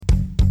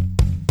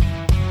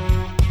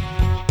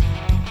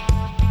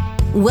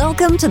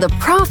Welcome to the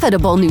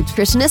Profitable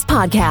Nutritionist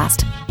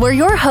Podcast, where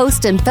your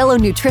host and fellow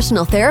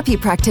nutritional therapy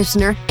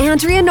practitioner,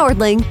 Andrea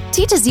Nordling,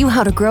 teaches you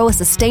how to grow a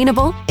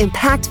sustainable,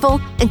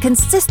 impactful, and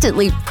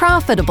consistently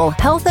profitable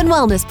health and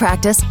wellness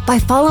practice by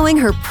following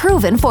her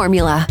proven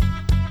formula.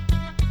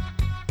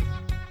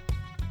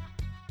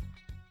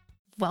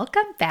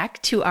 Welcome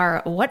back to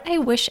our What I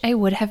Wish I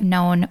Would Have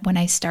Known When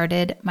I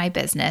Started My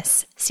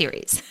Business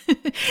series.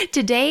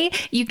 Today,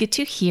 you get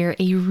to hear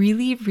a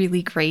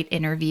really great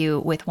interview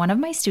with one of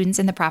my students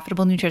in the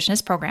Profitable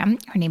Nutritionist program.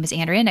 Her name is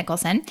Andrea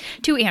Nicholson.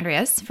 Two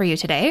Andreas for you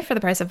today for the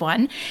price of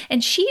one.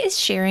 And she is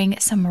sharing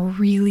some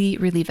really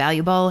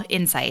valuable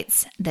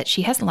insights that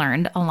she has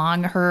learned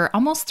along her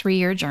almost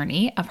 3-year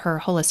journey of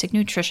her holistic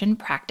nutrition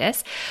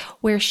practice,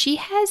 where she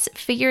has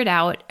figured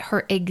out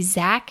her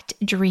exact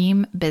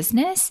dream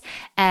business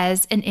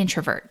as an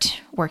introvert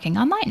working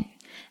online.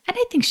 And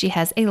I think she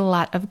has a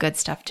lot of good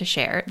stuff to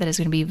share that is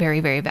going to be very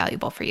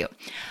valuable for you.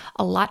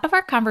 A lot of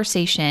our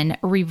conversation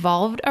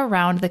revolved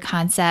around the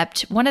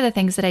concept, one of the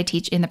things that I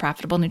teach in the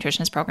Profitable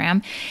Nutritionist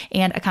program,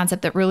 and a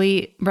concept that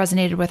really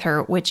resonated with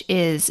her, which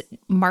is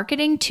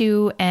marketing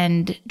to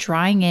and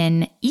drawing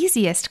in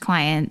easiest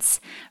clients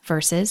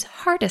versus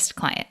hardest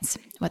clients.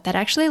 What that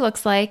actually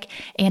looks like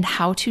and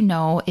how to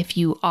know if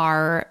you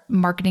are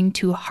marketing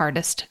to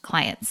hardest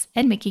clients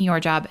and making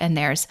your job and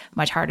theirs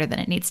much harder than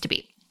it needs to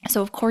be.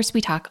 So of course,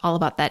 we talk all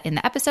about that in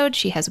the episode.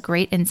 She has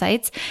great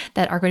insights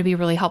that are going to be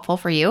really helpful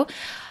for you.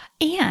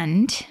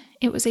 And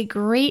it was a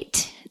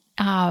great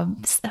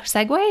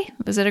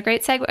segue. Was it a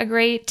great segue? A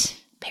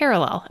great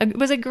parallel. It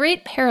was a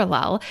great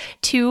parallel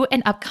to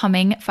an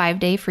upcoming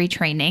 5-day free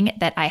training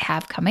that I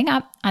have coming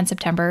up on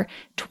September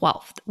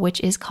 12th,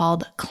 which is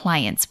called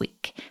Clients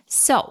Week.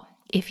 So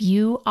if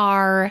you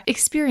are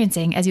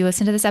experiencing, as you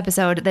listen to this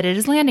episode, that it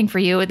is landing for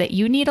you, that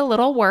you need a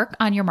little work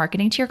on your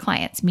marketing to your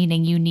clients,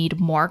 meaning you need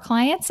more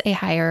clients, a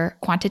higher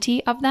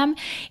quantity of them,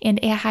 and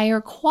a higher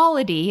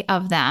quality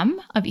of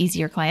them, of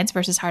easier clients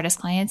versus hardest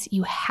clients,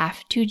 you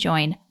have to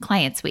join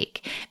Clients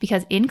Week.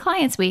 Because in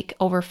Clients Week,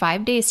 over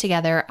 5 days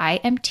together, I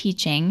am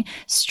teaching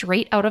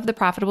straight out of the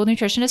Profitable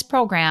Nutritionist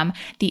program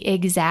the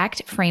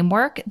exact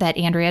framework that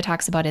Andrea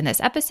talks about in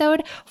this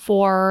episode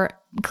for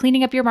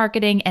cleaning up your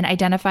marketing and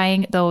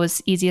identifying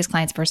those easiest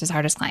clients versus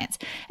hardest clients.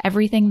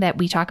 Everything that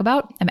we talk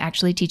about, I'm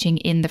actually teaching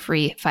in the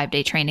free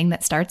 5-day training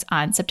that starts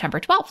on September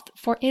 12th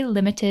for a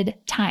limited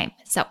time.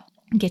 So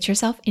get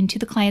yourself into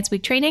the Clients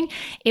Week training.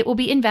 It will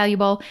be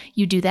invaluable.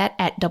 You do that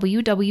at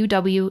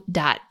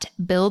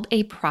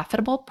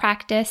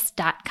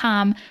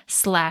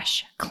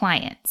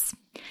www.buildaprofitablepractice.com/clients.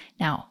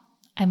 Now,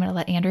 I'm going to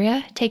let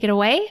Andrea take it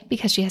away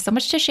because she has so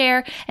much to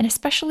share. And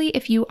especially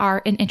if you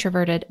are an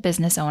introverted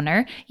business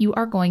owner, you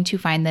are going to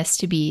find this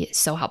to be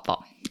so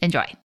helpful.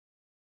 Enjoy.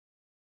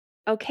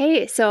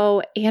 Okay,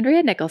 so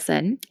Andrea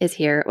Nicholson is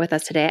here with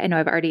us today. I know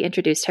I've already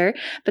introduced her,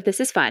 but this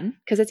is fun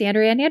because it's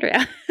Andrea and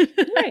Andrea.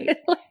 Right.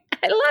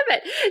 I love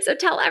it. So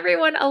tell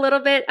everyone a little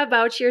bit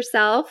about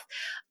yourself.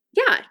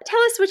 Yeah, tell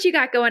us what you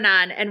got going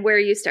on and where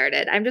you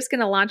started. I'm just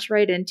going to launch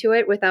right into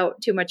it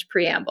without too much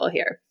preamble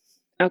here.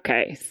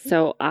 Okay,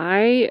 so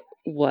I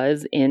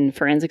was in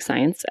forensic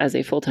science as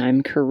a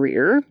full-time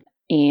career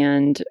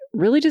and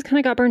really just kind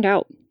of got burned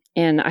out.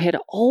 And I had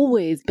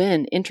always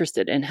been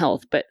interested in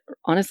health, but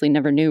honestly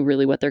never knew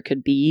really what there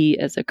could be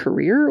as a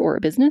career or a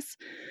business.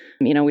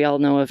 You know, we all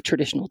know of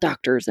traditional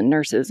doctors and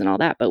nurses and all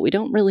that, but we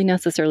don't really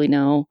necessarily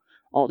know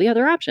all the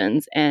other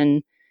options.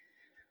 And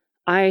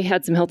I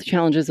had some health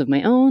challenges of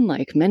my own,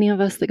 like many of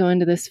us that go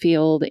into this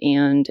field.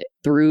 And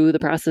through the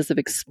process of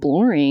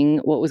exploring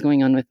what was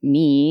going on with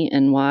me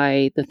and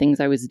why the things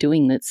I was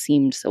doing that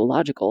seemed so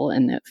logical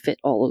and that fit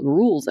all of the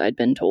rules I'd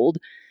been told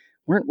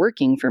weren't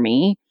working for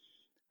me,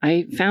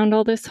 I found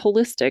all this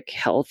holistic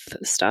health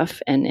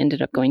stuff and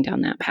ended up going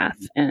down that path.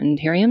 And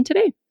here I am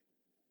today.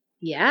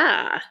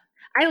 Yeah.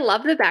 I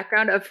love the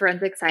background of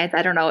forensic science.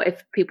 I don't know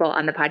if people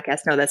on the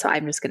podcast know this, so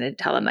I'm just going to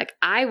tell them, like,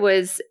 I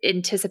was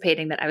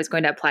anticipating that I was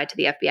going to apply to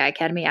the FBI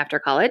Academy after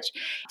college.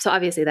 So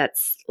obviously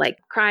that's like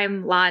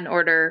crime, law and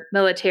order,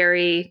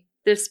 military,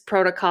 this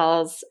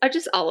protocols,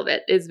 just all of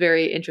it is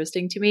very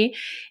interesting to me.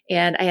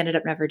 And I ended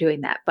up never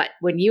doing that. But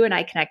when you and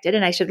I connected,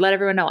 and I should let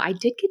everyone know, I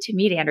did get to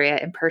meet Andrea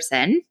in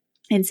person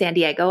in San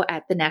Diego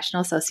at the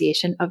National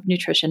Association of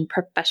Nutrition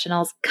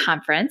Professionals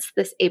Conference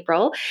this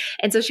April.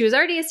 And so she was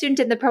already a student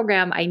in the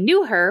program. I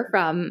knew her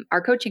from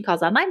our coaching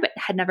calls online, but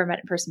had never met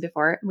in person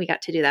before. And we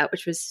got to do that,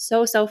 which was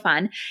so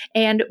fun.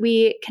 And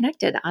we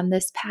connected on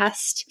this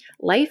past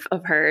life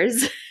of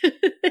hers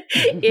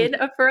in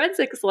a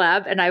forensics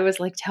lab. And I was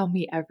like, tell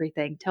me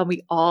everything. Tell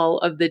me all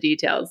of the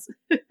details.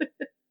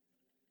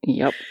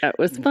 Yep, that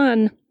was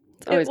fun.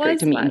 It's always great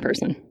to meet in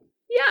person.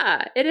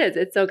 Yeah, it is.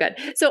 It's so good.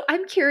 So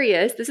I'm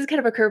curious, this is kind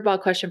of a curveball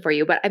question for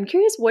you, but I'm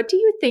curious, what do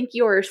you think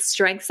your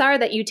strengths are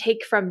that you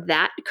take from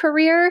that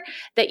career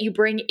that you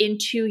bring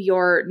into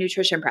your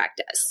nutrition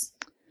practice?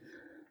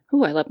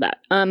 Oh, I love that.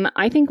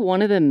 I think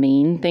one of the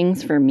main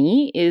things for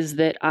me is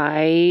that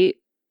I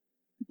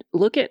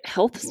look at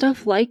health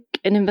stuff like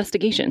an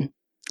investigation.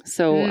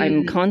 So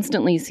I'm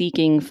constantly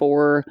seeking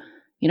for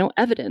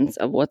evidence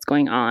of what's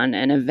going on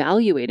and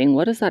evaluating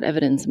what does that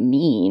evidence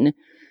mean.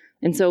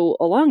 And so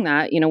along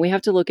that, we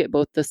have to look at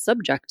both the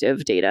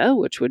subjective data,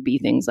 which would be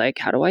things like,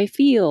 how do I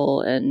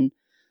feel? And,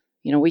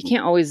 we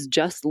can't always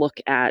just look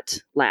at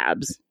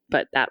labs,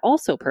 but that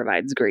also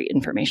provides great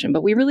information.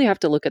 But we really have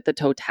to look at the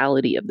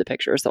totality of the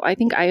picture. So I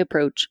think I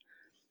approach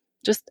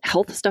just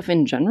health stuff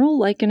in general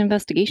like an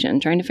investigation,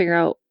 trying to figure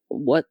out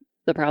what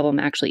the problem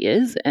actually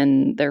is,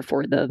 and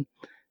therefore the,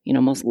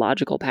 most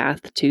logical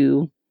path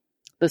to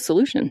the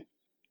solution.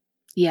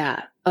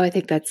 Yeah. Oh, I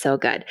think that's so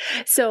good.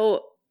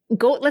 So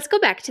let's go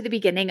back to the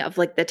beginning of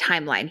like the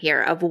timeline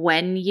here of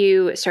when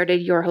you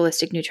started your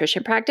holistic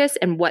nutrition practice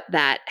and what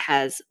that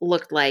has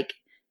looked like,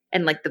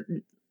 and like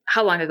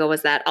how long ago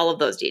was that? All of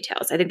those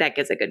details. I think that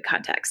gives a good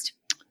context.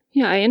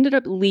 Yeah, I ended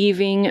up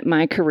leaving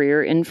my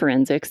career in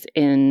forensics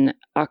in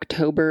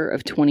October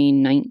of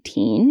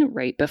 2019,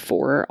 right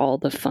before all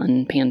the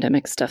fun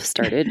pandemic stuff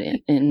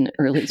started in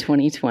early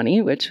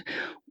 2020, which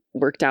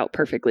worked out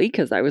perfectly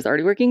because I was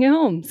already working at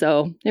home.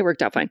 So it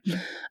worked out fine.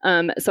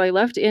 So I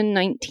left in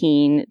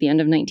the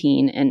end of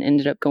 19, and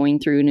ended up going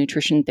through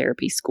nutrition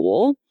therapy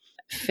school,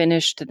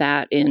 finished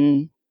that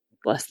in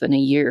less than a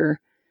year.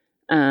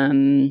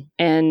 And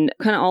kind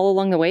of all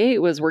along the way,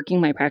 it was working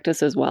my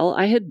practice as well.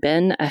 I had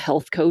been a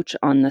health coach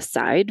on the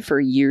side for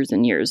years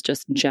and years,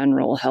 just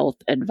general health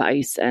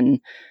advice and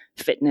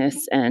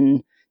fitness,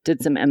 and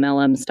did some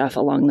MLM stuff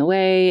along the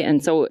way.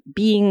 And so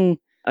being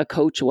a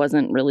coach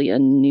wasn't really a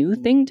new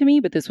thing to me,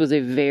 but this was a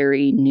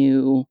very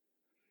new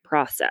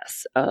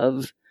process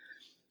of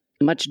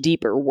much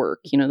deeper work.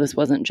 This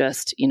wasn't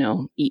just,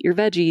 eat your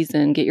veggies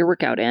and get your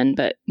workout in,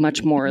 but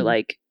much more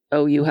like,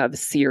 oh, you have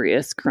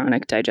serious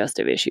chronic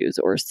digestive issues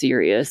or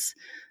serious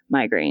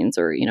migraines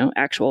or,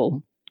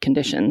 actual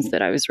conditions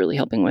that I was really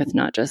helping with,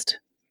 not just,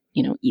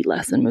 eat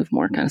less and move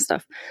more kind of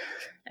stuff.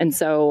 And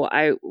so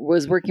I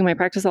was working my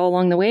practice all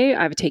along the way.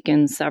 I've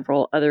taken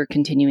several other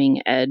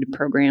continuing ed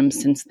programs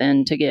since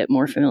then to get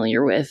more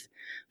familiar with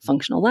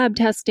functional lab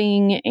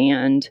testing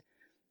and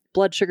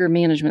blood sugar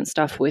management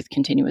stuff with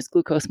continuous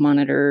glucose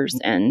monitors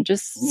and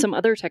just some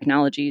other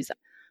technologies.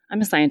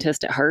 I'm a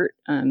scientist at heart,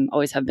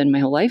 always have been my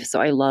whole life.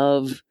 So I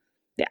love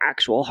the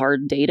actual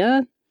hard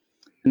data.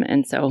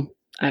 And so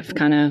I've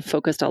kind of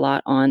focused a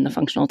lot on the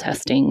functional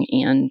testing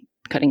and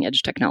cutting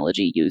edge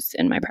technology use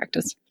in my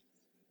practice.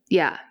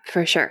 Yeah,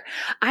 for sure.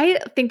 I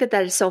think that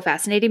is so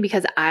fascinating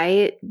because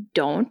I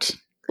don't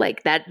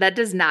like that. That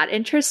does not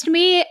interest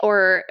me,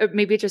 or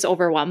maybe it just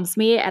overwhelms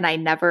me. And I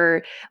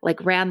never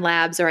ran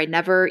labs, or I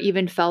never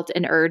even felt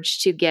an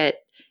urge to get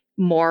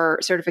more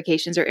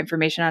certifications or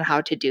information on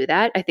how to do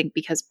that. I think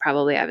because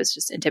probably I was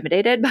just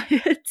intimidated by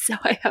it. So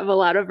I have a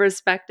lot of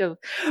respect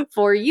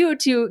for you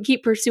to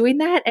keep pursuing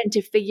that and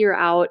to figure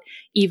out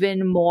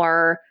even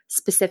more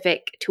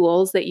specific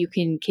tools that you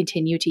can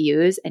continue to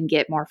use and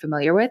get more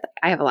familiar with.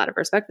 I have a lot of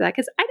respect for that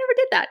because I never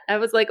did that. I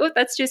was like, oh,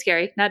 that's too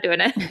scary. Not doing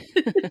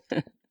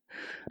it.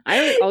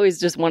 I always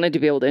just wanted to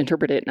be able to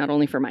interpret it, not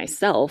only for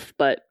myself,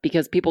 but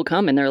because people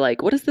come and they're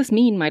like, what does this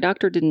mean? My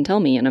doctor didn't tell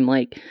me. And I'm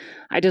like,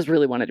 I just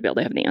really wanted to be able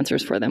to have the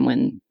answers for them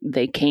when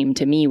they came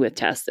to me with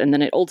tests. And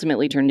then it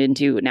ultimately turned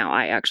into, now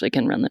I actually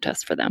can run the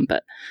test for them.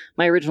 But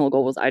my original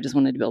goal was I just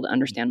wanted to be able to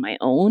understand my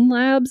own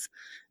labs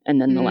and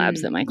then the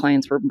labs that my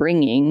clients were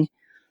bringing.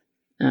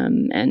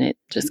 And it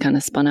just kind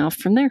of spun off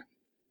from there.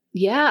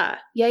 Yeah.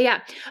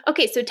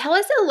 Okay. So tell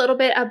us a little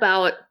bit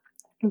about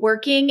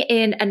working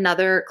in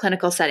another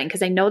clinical setting,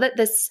 because I know that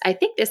I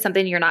think this is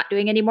something you're not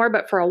doing anymore,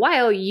 but for a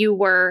while you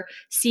were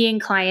seeing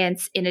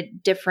clients in a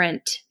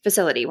different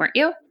facility, weren't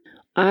you?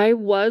 I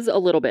was a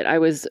little bit. I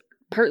was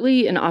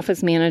partly an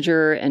office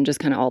manager and just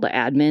kind of all the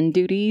admin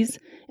duties.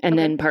 And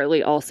then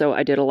partly also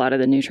I did a lot of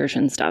the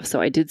nutrition stuff.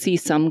 So I did see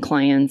some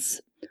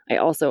clients.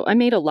 I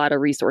made a lot of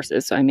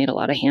resources. So I made a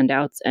lot of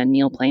handouts and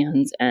meal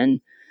plans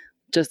and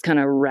just kind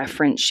of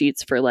reference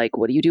sheets for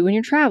what do you do when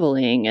you're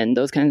traveling and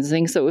those kinds of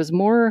things. So it was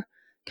more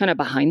kind of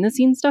behind the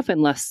scenes stuff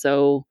and less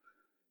so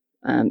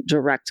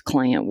direct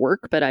client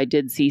work. But I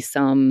did see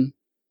some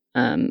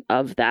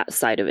of that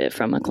side of it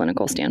from a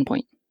clinical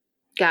standpoint.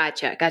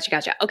 Gotcha.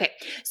 Okay.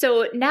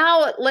 So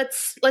now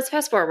let's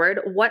fast forward.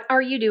 What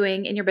are you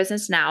doing in your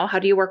business now? How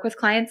do you work with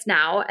clients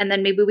now? And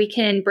then maybe we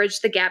can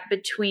bridge the gap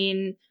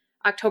between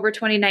October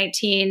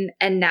 2019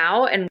 and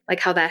now, and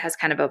how that has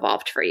kind of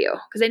evolved for you.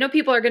 Because I know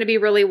people are going to be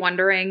really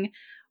wondering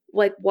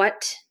what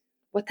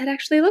that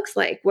actually looks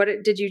like.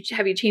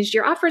 Have you changed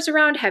your offers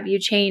around? Have you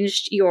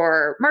changed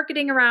your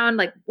marketing around?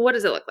 What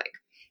does it look like?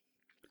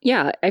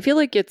 Yeah, I feel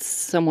like it's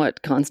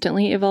somewhat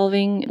constantly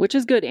evolving, which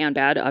is good and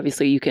bad.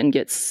 Obviously, you can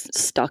get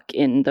stuck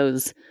in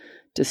those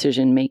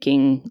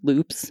decision-making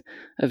loops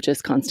of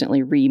just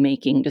constantly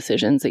remaking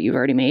decisions that you've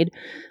already made.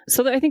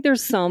 So I think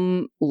there's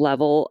some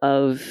level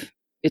of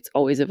it's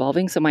always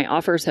evolving. So my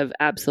offers have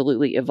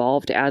absolutely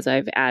evolved as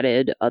I've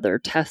added other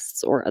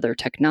tests or other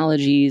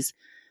technologies.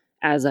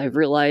 As I've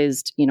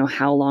realized,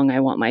 how long I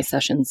want my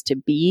sessions to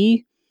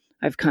be,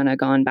 I've kind of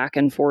gone back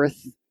and forth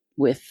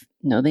with,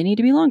 no, they need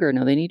to be longer.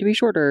 No, they need to be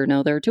shorter.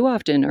 No, they're too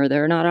often or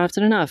they're not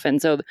often enough.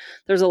 And so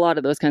there's a lot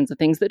of those kinds of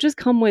things that just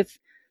come with,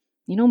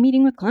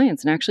 meeting with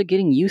clients and actually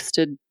getting used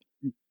to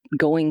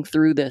going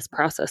through this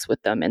process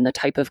with them and the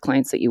type of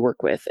clients that you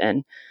work with.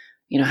 And,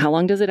 how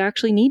long does it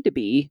actually need to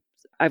be?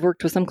 I've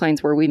worked with some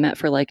clients where we met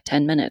for like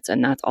 10 minutes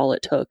and that's all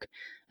it took.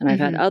 And I've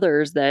had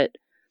others that,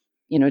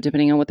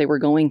 depending on what they were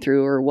going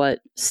through or what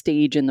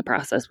stage in the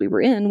process we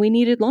were in, we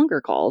needed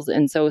longer calls.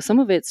 And so some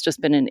of it's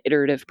just been an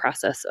iterative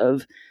process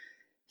of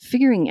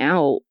figuring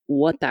out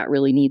what that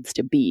really needs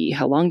to be.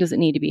 How long does it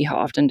need to be? How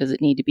often does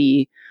it need to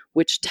be?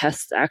 Which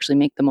tests actually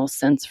make the most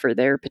sense for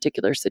their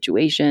particular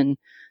situation?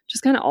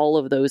 Just kind of all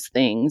of those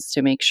things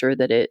to make sure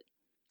that it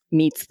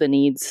meets the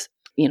needs,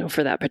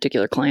 for that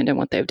particular client and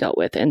what they've dealt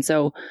with. And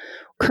so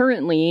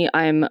currently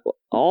I'm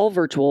all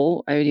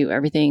virtual. I do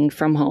everything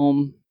from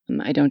home.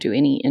 I don't do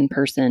any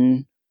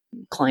in-person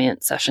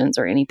client sessions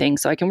or anything.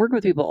 So I can work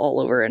with people all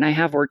over. And I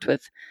have worked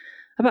with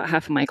about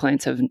half of my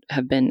clients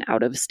have been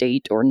out of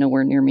state or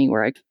nowhere near me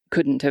where I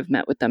couldn't have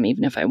met with them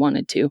even if I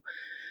wanted to.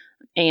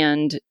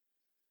 And,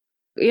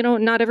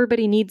 not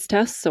everybody needs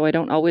tests. So I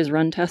don't always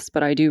run tests,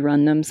 but I do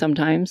run them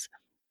sometimes.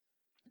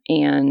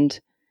 And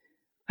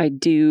I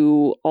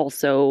do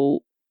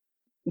also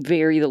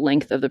vary the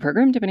length of the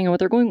program depending on what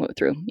they're going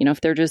through.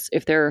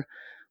 If they're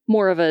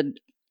more of a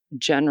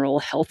general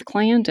health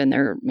client and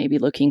they're maybe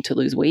looking to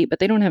lose weight, but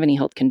they don't have any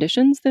health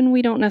conditions, then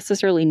we don't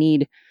necessarily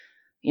need,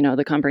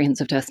 the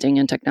comprehensive testing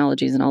and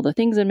technologies and all the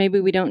things. And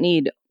maybe we don't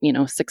need,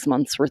 6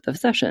 months worth of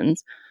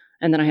sessions.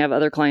 And then I have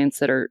other clients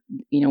that are,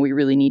 we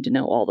really need to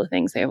know all the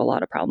things. They have a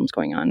lot of problems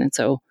going on. And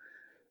so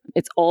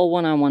it's all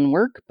one-on-one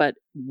work, but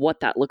what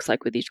that looks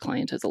like with each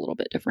client is a little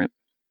bit different.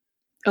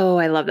 Oh,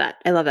 I love that.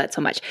 I love that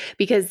so much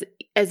because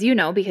as you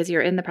know, because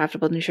you're in the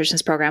Profitable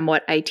Nutritionist program,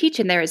 what I teach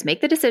in there is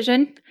make the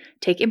decision,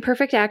 take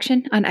imperfect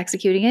action on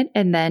executing it,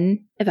 and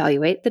then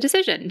evaluate the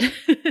decision.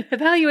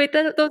 Evaluate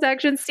those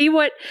actions, see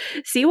what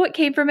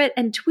came from it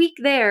and tweak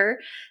there,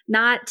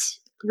 not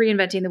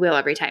reinventing the wheel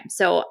every time.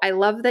 So I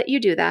love that you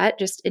do that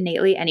just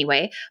innately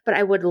anyway, but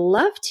I would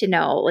love to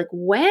know,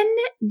 when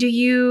do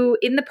you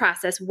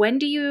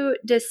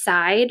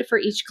decide for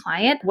each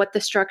client what the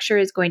structure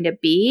is going to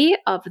be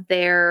of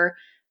their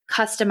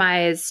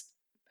customized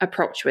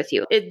approach with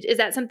you? Is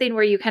that something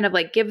where you kind of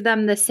give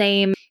them the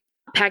same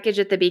package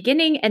at the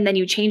beginning and then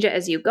you change it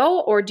as you go?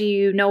 Or do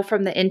you know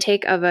from the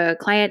intake of a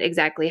client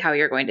exactly how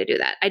you're going to do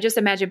that? I just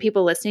imagine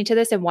people listening to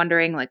this and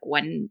wondering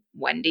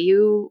when do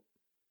you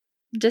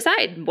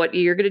decide what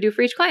you're going to do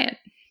for each client?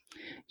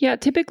 Yeah,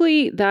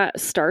 typically that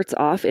starts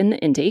off in the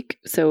intake.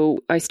 So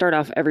I start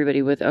off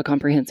everybody with a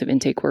comprehensive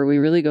intake where we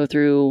really go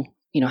through,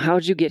 how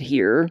did you get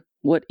here?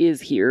 What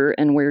is here?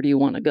 And where do you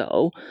want to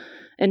go?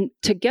 And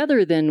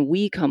together, then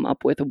we come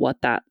up with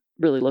what that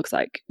really looks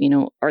like.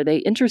 Are they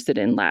interested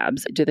in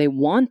labs? Do they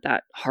want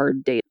that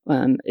hard data?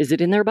 Is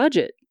it in their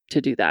budget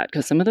to do that?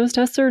 Because some of those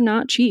tests are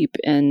not cheap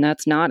and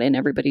that's not in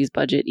everybody's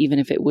budget, even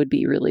if it would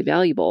be really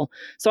valuable.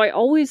 So I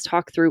always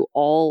talk through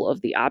all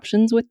of the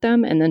options with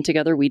them. And then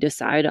together we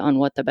decide on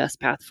what the best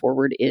path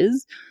forward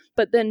is.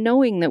 But then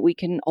knowing that we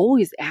can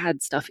always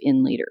add stuff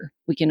in later.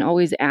 We can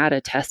always add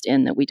a test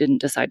in that we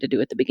didn't decide to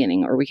do at the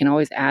beginning, or we can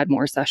always add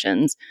more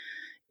sessions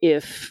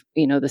if,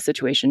 the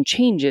situation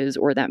changes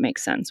or that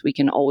makes sense. We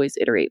can always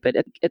iterate. But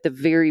at the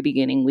very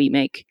beginning, we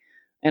make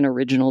an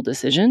original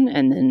decision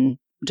and then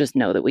just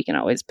know that we can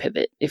always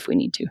pivot if we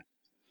need to.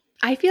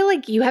 I feel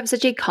like you have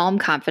such a calm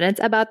confidence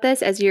about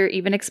this as you're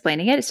even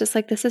explaining it. It's just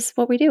this is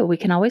what we do. We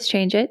can always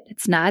change it.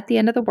 It's not the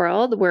end of the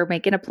world. We're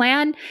making a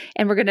plan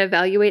and we're going to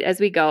evaluate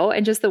as we go.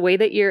 And just the way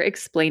that you're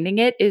explaining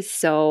it is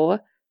so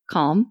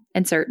calm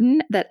and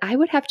certain that I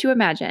would have to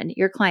imagine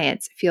your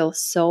clients feel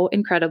so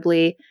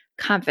incredibly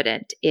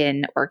confident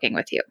in working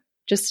with you.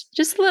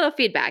 Just a little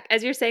feedback.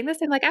 As you're saying this,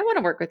 I'm I want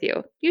to work with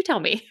you. You tell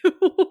me.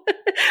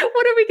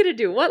 What are we going to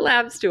do? What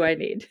labs do I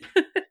need?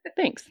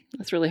 Thanks.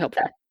 That's really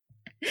helpful.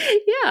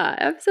 Yeah,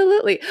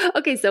 absolutely.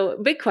 Okay, so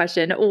big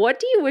question. What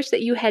do you wish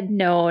that you had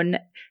known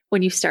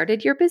when you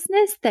started your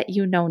business that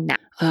you know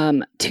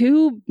now?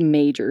 Two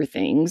major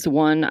things.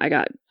 One, I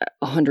got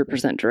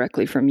 100%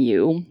 directly from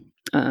you.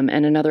 And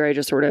another I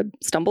just sort of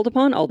stumbled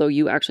upon, although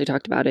you actually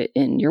talked about it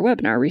in your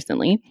webinar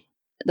recently.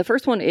 The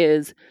first one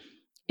is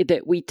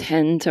that we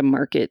tend to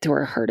market to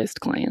our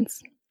hardest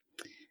clients.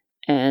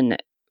 And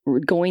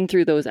going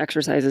through those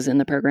exercises in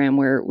the program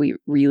where we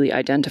really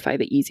identify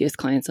the easiest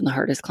clients and the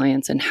hardest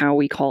clients and how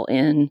we call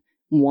in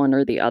one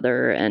or the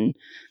other and,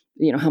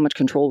 how much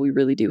control we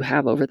really do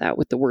have over that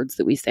with the words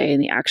that we say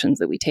and the actions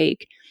that we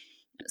take.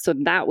 So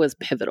that was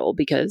pivotal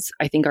because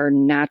I think our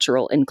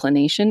natural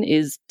inclination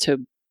is to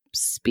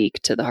speak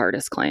to the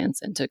hardest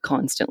clients and to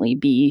constantly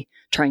be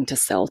trying to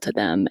sell to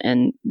them.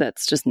 And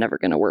that's just never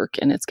going to work.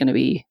 And it's going to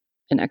be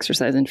an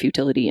exercise in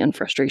futility and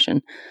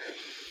frustration.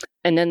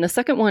 And then the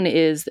second one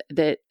is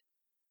that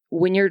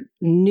when you're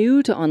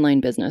new to online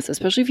business,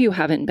 especially if you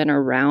haven't been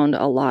around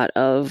a lot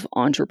of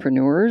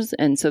entrepreneurs,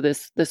 and so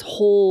this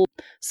whole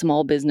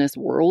small business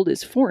world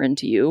is foreign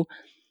to you,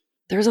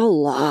 there's a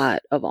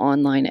lot of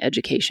online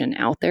education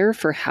out there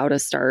for how to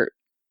start,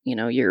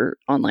 your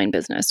online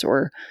business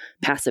or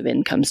passive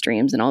income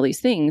streams and all these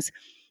things.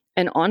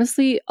 And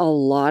honestly, a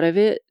lot of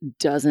it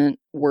doesn't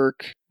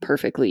work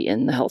perfectly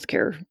in the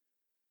healthcare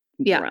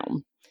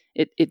realm.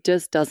 It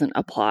just doesn't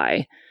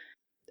apply.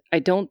 I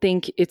don't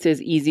think it's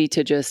as easy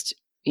to just,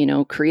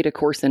 create a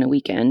course in a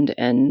weekend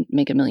and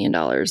make $1 million.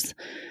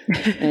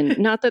 And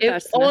not that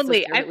that's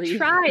only necessarily... I've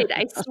tried.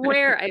 I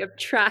swear I have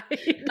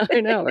tried.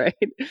 I know, right?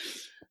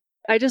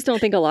 I just don't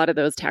think a lot of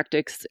those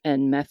tactics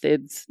and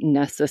methods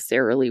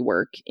necessarily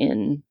work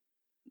in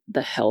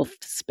the health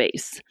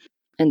space.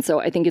 And so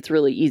I think it's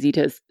really easy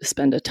to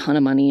spend a ton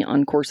of money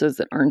on courses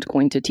that aren't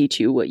going to teach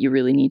you what you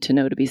really need to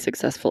know to be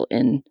successful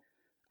in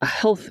a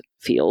health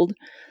field.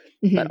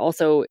 Mm-hmm. But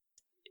also,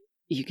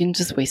 you can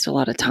just waste a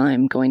lot of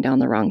time going down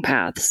the wrong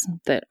paths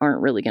that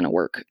aren't really going to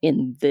work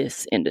in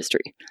this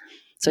industry.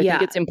 So I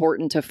think it's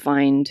important to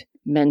find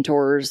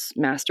mentors,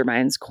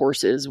 masterminds,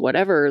 courses,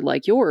 whatever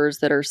like yours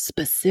that are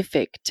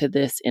specific to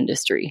this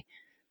industry,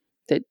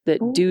 that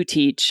do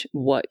teach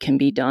what can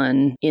be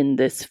done in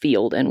this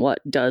field and what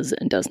does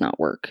and does not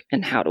work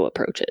and how to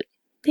approach it.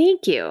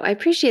 Thank you. I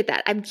appreciate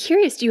that. I'm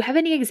curious, do you have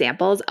any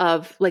examples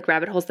of like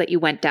rabbit holes that you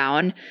went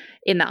down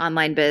in the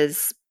online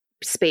biz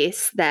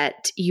space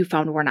that you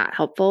found were not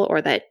helpful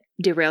or that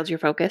derailed your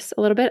focus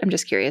a little bit? I'm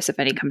just curious if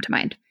any come to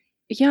mind.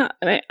 Yeah.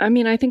 I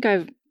mean, I think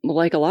I've,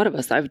 like a lot of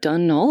us, I've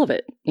done all of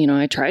it.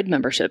 I tried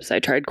memberships, I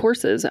tried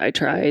courses, I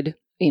tried,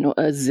 a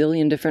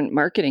zillion different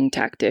marketing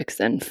tactics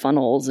and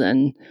funnels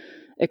and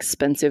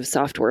expensive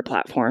software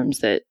platforms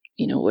that,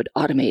 would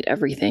automate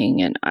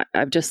everything. And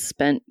I've just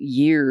spent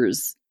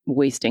years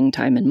wasting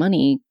time and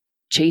money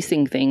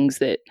chasing things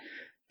that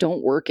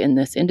don't work in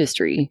this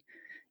industry,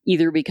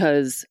 either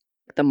because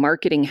the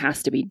marketing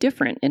has to be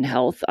different in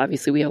health.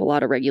 Obviously, we have a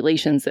lot of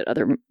regulations that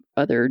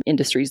other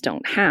industries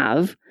don't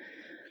have.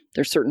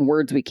 There's certain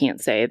words we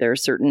can't say. There are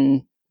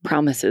certain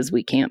promises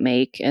we can't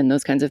make and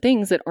those kinds of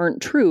things that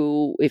aren't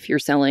true if you're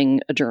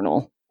selling a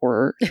journal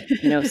or,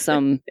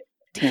 some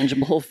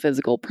tangible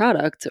physical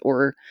product,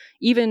 or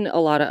even a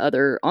lot of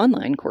other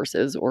online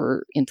courses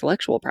or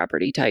intellectual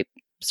property type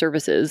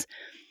services.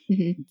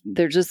 Mm-hmm.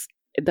 They're just,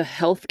 the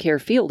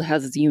healthcare field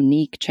has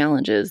unique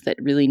challenges that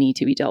really need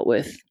to be dealt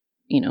with,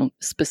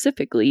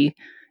 specifically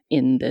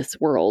in this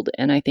world.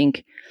 And I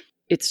think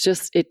it's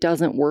just, it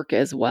doesn't work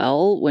as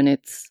well when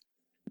it's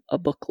a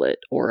booklet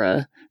or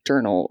a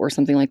journal or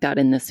something like that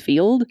in this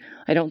field.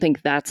 I don't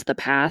think that's the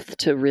path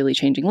to really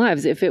changing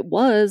lives. If it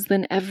was,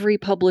 then every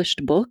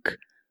published book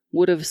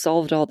would have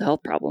solved all the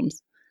health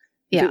problems.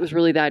 If it was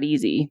really that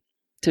easy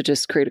to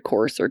just create a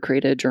course or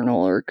create a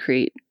journal or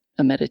create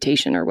a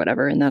meditation or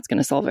whatever, and that's going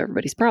to solve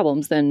everybody's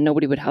problems, then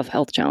nobody would have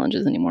health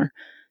challenges anymore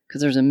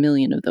because there's a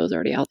million of those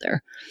already out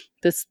there.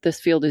 This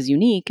field is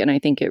unique, and I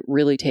think it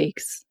really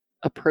takes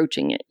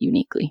approaching it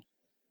uniquely.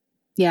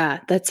 Yeah,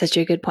 that's such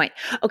a good point.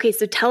 Okay,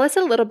 so tell us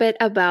a little bit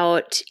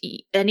about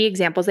any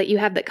examples that you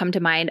have that come to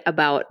mind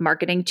about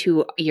marketing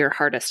to your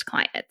hardest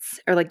clients,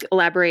 or like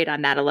elaborate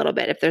on that a little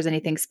bit if there's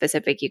anything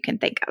specific you can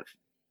think of.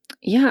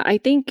 Yeah, I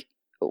think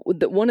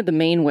one of the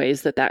main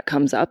ways that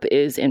comes up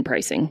is in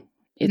pricing.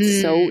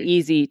 It's so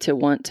easy to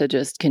want to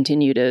just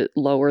continue to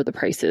lower the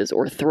prices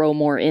or throw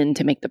more in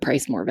to make the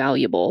price more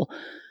valuable.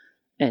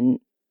 And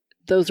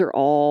those are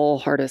all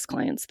hardest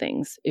clients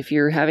things. If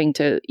you're having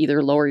to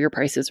either lower your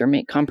prices or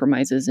make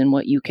compromises in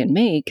what you can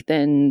make,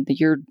 then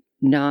you're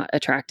not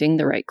attracting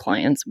the right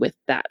clients with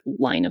that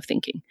line of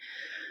thinking.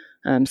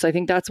 So I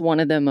think that's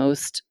one of the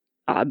most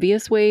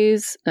obvious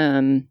ways.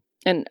 And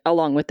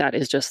along with that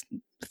is just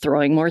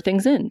throwing more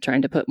things in,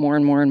 trying to put more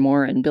and more and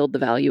more and build the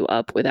value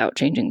up without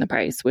changing the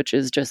price, which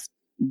is just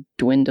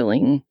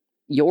dwindling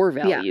your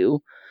value.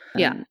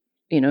 Yeah.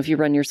 If you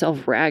run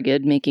yourself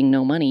ragged, making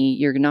no money,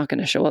 you're not going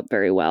to show up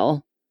very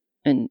well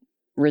and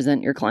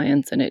resent your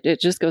clients. And it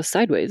just goes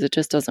sideways. It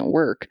just doesn't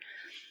work.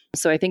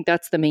 So I think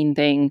that's the main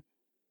thing.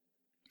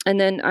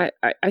 And then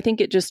I think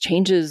it just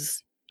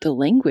changes the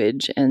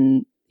language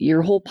and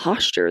your whole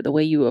posture, the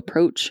way you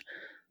approach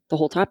the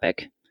whole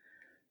topic.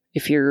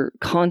 If you're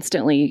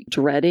constantly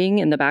dreading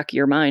in the back of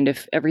your mind,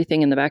 if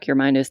everything in the back of your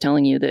mind is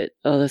telling you that,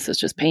 oh, this is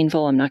just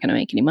painful, I'm not going to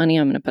make any money,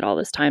 I'm going to put all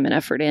this time and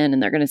effort in,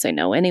 and they're going to say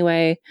no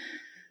anyway,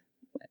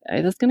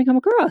 that's going to come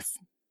across.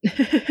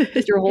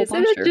 It's your whole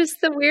posture. Isn't it just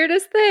the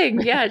weirdest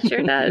thing? Yeah, it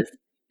sure does.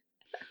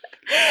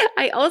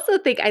 I also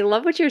think I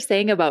love what you're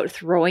saying about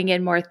throwing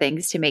in more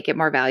things to make it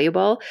more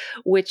valuable,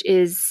 which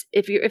is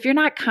if you're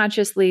not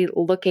consciously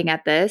looking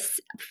at this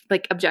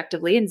like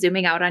objectively and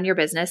zooming out on your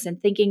business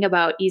and thinking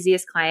about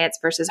easiest clients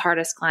versus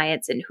hardest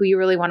clients and who you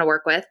really want to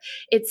work with,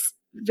 it's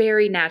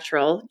very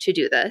natural to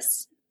do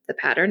this. The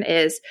pattern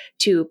is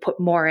to put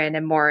more in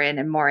and more in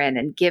and more in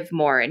and give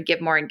more and give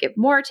more and give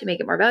more to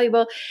make it more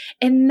valuable.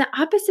 And the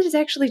opposite is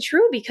actually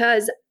true,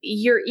 because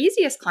your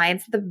easiest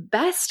clients, the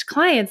best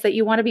clients that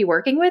you want to be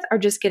working with, are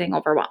just getting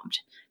overwhelmed.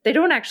 They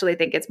don't actually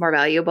think it's more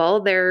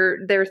valuable.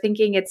 They're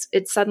thinking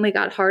it suddenly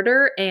got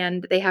harder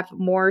and they have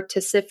more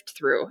to sift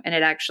through, and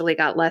it actually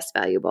got less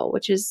valuable,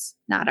 which is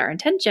not our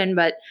intention,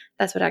 but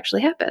that's what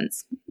actually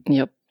happens.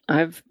 Yep.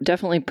 I've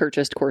definitely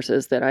purchased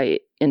courses that I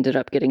ended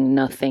up getting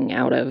nothing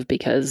out of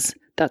because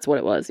that's what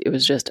it was. It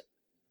was just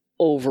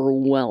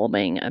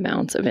overwhelming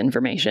amounts of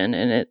information.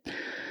 And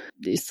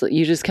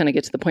you just kind of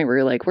get to the point where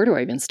you're like, where do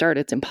I even start?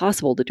 It's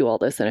impossible to do all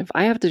this. And if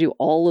I have to do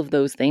all of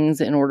those things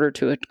in order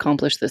to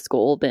accomplish this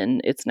goal,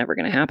 then it's never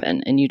going to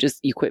happen. And you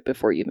quit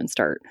before you even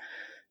start.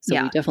 So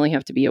we definitely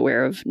have to be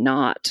aware of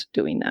not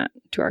doing that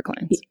to our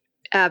clients.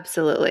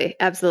 Absolutely.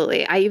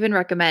 Absolutely. I even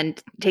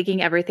recommend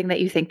taking everything that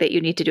you think that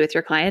you need to do with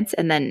your clients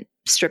and then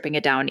stripping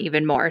it down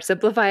even more,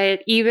 simplify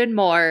it even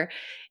more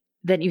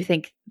than you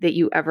think that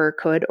you ever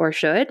could or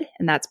should.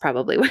 And that's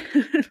probably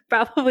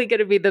going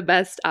to be the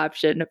best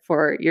option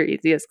for your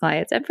easiest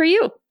clients and for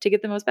you to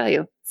get the most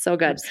value. So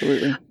good.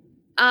 Absolutely.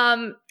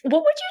 What would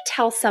you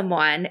tell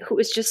someone who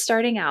is just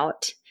starting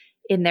out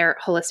in their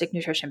holistic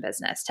nutrition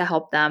business to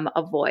help them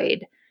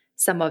avoid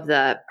some of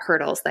the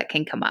hurdles that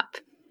can come up?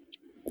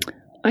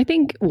 I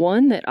think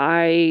one that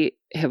I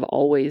have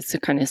always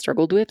kind of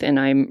struggled with, and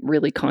I'm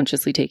really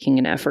consciously taking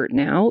an effort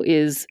now,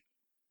 is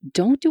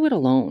don't do it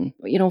alone.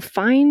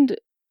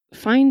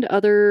 Find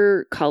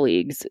other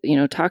colleagues,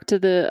 talk to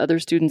the other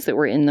students that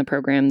were in the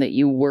program that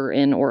you were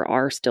in or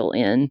are still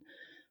in.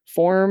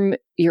 Form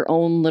your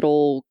own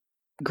little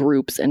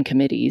groups and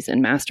committees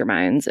and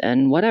masterminds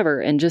and whatever,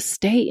 and just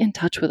stay in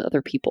touch with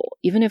other people.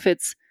 Even if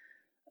it's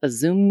a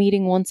Zoom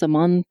meeting once a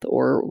month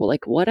or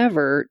like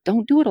whatever,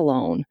 don't do it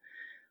alone.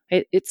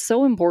 It's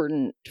so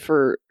important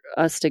for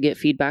us to get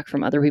feedback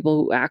from other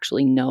people who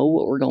actually know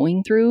what we're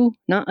going through,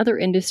 not other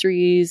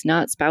industries,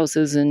 not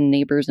spouses and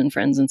neighbors and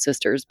friends and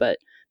sisters, but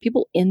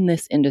people in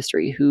this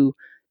industry who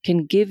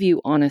can give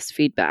you honest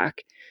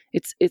feedback.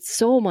 It's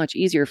so much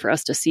easier for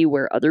us to see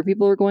where other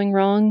people are going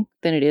wrong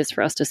than it is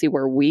for us to see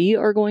where we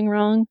are going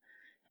wrong.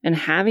 And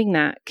having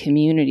that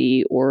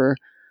community or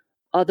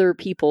other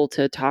people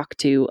to talk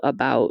to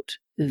about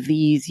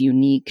these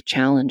unique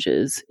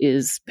challenges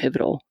is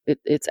pivotal.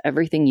 It's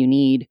everything you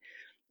need,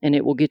 and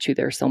it will get you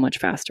there so much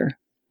faster.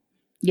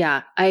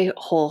 Yeah, I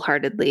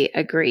wholeheartedly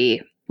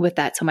agree with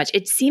that so much.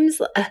 It seems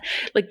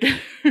like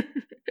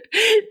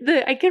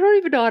I don't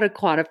even know how to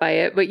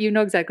quantify it, but you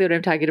know exactly what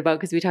I'm talking about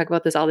because we talk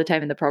about this all the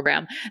time in the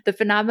program. The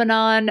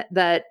phenomenon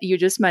that you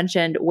just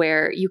mentioned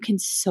where you can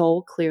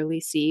so clearly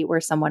see where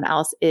someone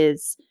else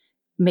is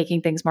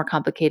making things more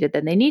complicated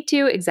than they need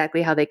to,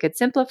 exactly how they could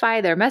simplify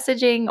their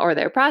messaging or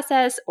their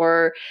process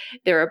or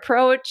their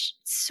approach.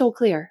 So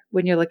clear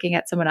when you're looking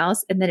at someone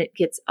else. And then it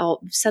gets all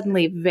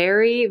suddenly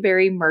very,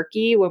 very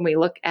murky when we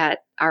look at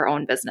our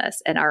own business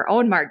and our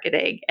own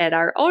marketing and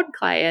our own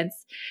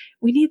clients.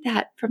 We need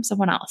that from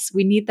someone else.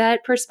 We need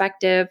that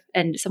perspective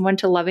and someone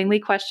to lovingly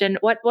question,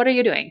 what are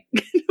you doing?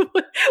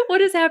 What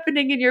is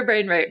happening in your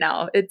brain right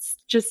now? It's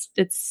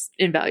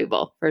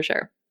invaluable for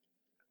sure.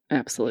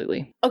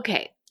 Absolutely.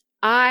 Okay.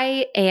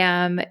 I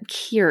am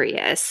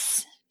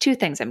curious. Two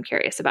things I'm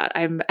curious about.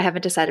 I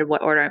haven't decided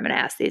what order I'm going to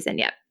ask these in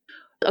yet.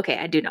 Okay,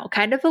 I do know.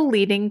 Kind of a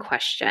leading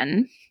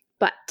question,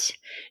 but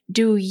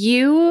do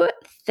you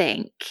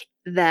think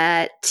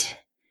that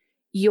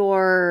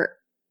your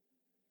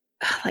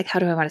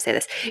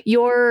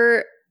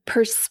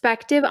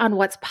perspective on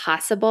what's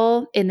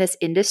possible in this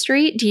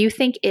industry, do you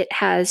think it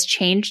has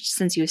changed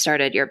since you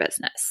started your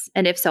business?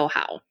 And if so,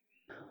 how?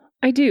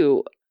 I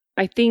do.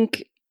 I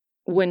think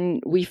when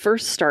we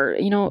first start,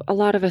 a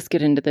lot of us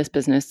get into this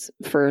business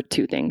for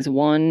two things.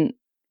 One,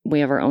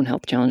 we have our own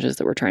health challenges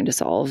that we're trying to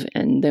solve.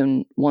 And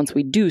then once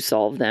we do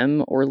solve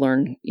them or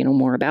learn,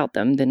 more about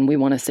them, then we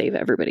want to save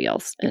everybody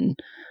else. And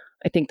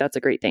I think that's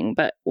a great thing.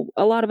 But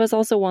a lot of us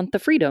also want the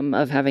freedom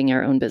of having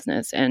our own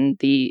business and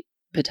the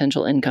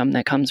potential income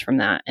that comes from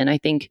that. And I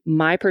think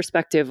my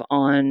perspective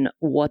on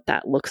what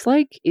that looks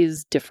like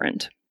is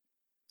different.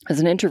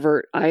 As an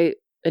introvert, I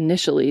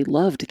initially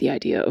loved the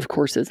idea of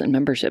courses and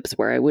memberships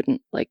where I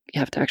wouldn't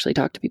have to actually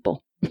talk to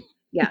people.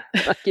 Yeah.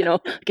 I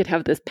could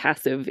have this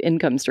passive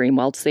income stream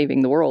while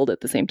saving the world at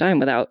the same time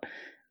without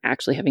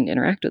actually having to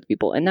interact with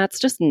people. And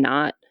that's just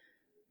not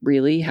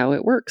really how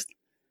it works.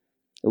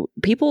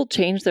 People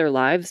change their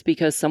lives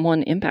because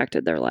someone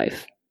impacted their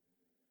life.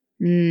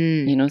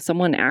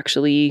 Someone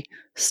actually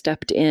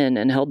stepped in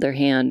and held their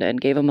hand and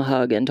gave them a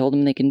hug and told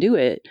them they can do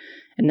it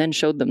and then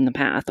showed them the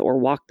path or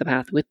walked the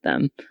path with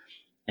them.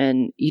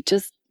 And you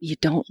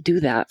don't do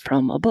that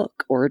from a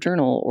book or a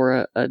journal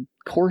or a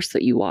course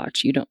that you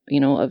watch. You don't,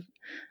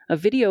 a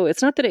video,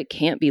 it's not that it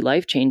can't be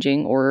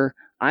life-changing or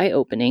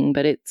eye-opening,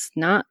 but it's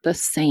not the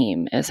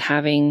same as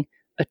having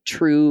a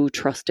true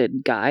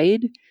trusted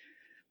guide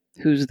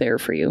who's there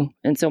for you.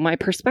 And so my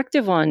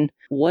perspective on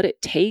what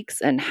it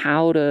takes and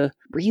how to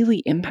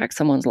really impact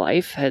someone's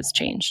life has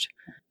changed.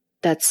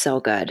 That's so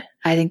good.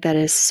 I think that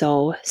is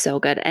so, so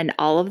good. And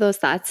all of those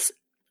thoughts,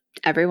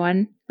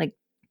 everyone,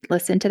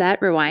 listen to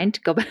that, rewind,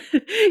 go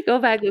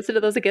back, listen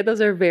to those again.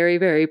 Those are very,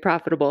 very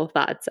profitable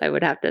thoughts, I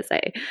would have to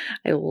say.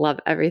 I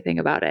love everything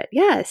about it.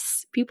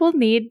 Yes, people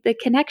need the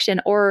connection.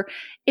 Or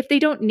if they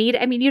don't need,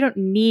 you don't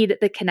need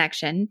the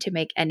connection to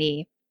make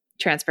any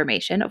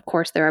transformation. Of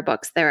course, there are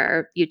books, there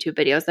are YouTube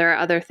videos, there are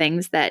other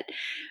things that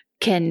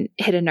can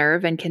hit a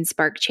nerve and can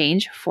spark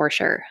change for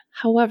sure.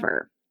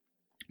 However,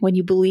 when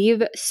you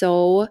believe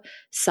so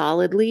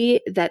solidly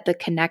that the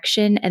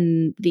connection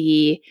and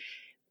the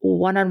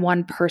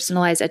one-on-one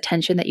personalized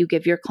attention that you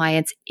give your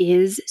clients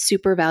is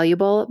super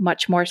valuable,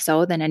 much more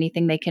so than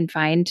anything they can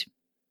find,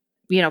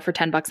 for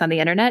 $10 on the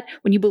internet.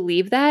 When you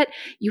believe that,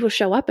 you will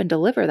show up and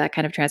deliver that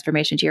kind of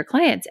transformation to your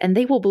clients, and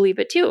they will believe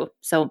it too.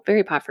 So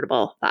very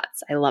profitable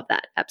thoughts. I love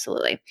that.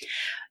 Absolutely.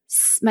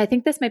 I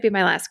think this might be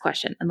my last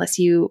question, unless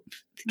you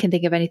can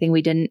think of anything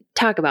we didn't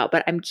talk about,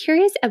 but I'm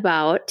curious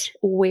about,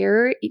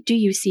 where do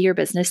you see your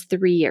business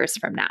 3 years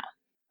from now?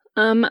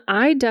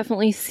 I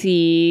definitely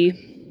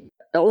see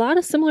a lot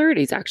of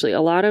similarities, actually.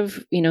 A lot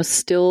of,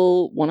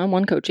 still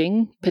one-on-one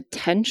coaching,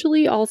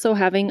 potentially also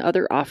having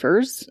other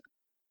offers,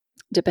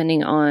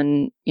 depending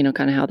on,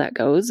 kind of how that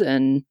goes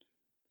and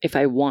if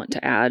I want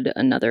to add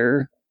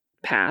another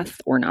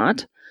path or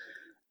not.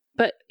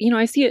 But,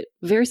 I see it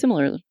very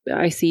similar.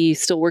 I see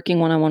still working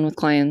one-on-one with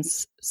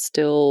clients,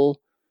 still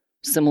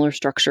similar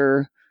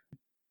structure,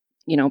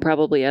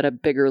 probably at a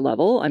bigger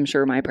level. I'm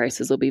sure my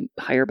prices will be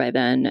higher by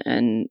then,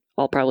 and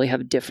I'll probably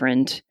have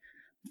different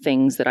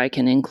things that I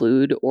can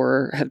include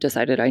or have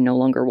decided I no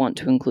longer want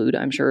to include.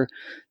 I'm sure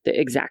the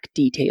exact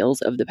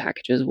details of the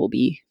packages will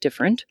be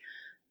different.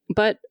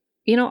 But,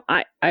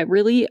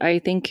 I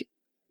think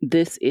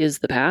this is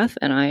the path,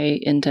 and I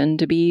intend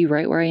to be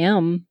right where I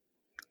am,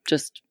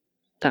 just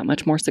that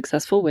much more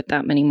successful with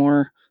that many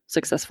more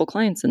successful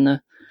clients in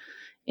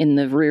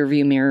the rear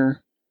view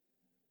mirror.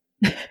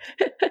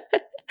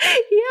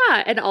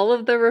 Yeah. And all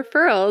of the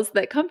referrals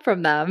that come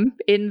from them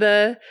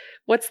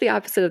what's the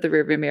opposite of the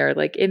rear view mirror?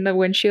 Like in the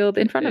windshield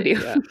in front of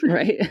you. Yeah,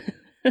 right.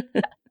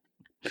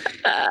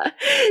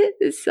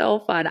 It's so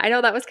fun. I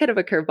know that was kind of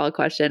a curveball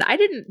question. I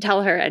didn't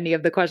tell her any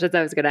of the questions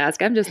I was going to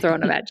ask. I'm just throwing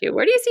them at you.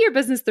 Where do you see your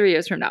business 3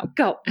 years from now?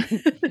 Go.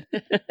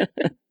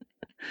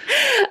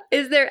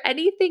 Is there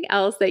anything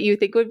else that you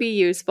think would be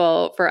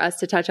useful for us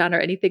to touch on, or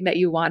anything that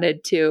you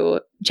wanted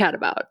to chat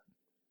about?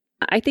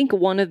 I think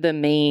one of the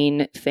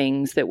main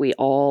things that we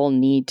all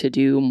need to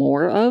do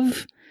more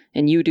of,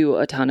 and you do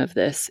a ton of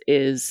this,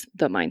 is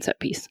the mindset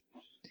piece.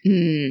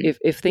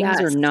 If things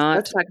are not,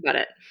 let's talk about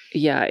it.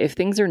 Yeah, if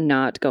things are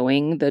not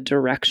going the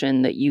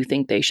direction that you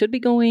think they should be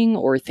going,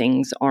 or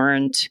things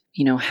aren't,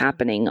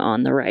 happening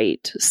on the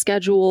right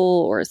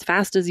schedule or as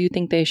fast as you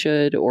think they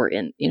should, or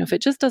if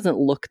it just doesn't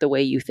look the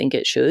way you think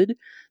it should,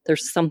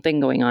 there's something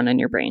going on in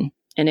your brain.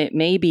 And it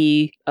may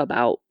be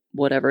about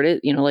whatever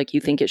it is, like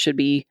you think it should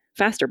be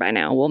faster by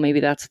now. Well, maybe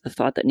that's the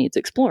thought that needs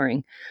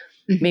exploring.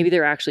 Mm-hmm. Maybe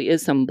there actually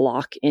is some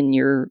block in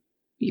your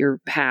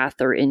path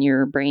or in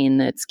your brain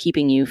that's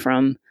keeping you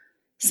from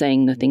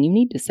saying the thing you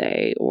need to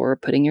say, or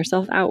putting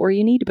yourself out where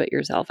you need to put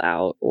yourself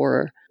out,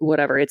 or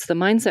whatever. It's the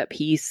mindset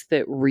piece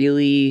that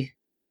really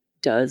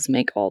does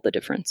make all the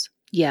difference.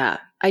 Yeah,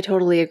 I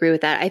totally agree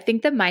with that. I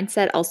think the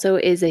mindset also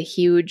is a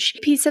huge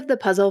piece of the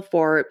puzzle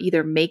for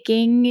either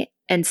making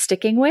and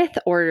sticking with,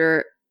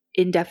 or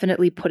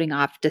indefinitely putting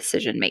off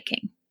decision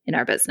making in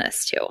our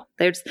business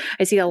too.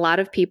 I see a lot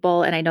of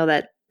people, and I know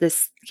that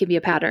this can be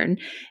a pattern,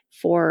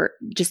 for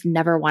just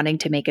never wanting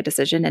to make a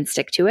decision and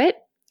stick to it.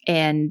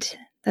 And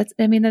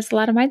there's a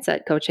lot of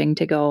mindset coaching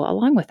to go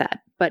along with that.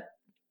 But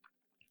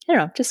I don't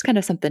know, just kind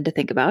of something to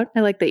think about.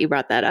 I like that you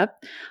brought that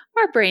up.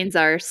 Our brains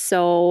are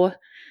so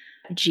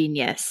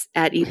genius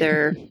at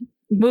either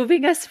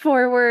moving us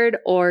forward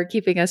or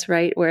keeping us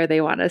right where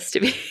they want us to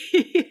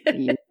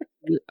be.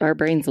 Our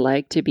brains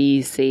like to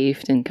be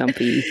safe and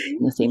comfy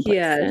in the same place.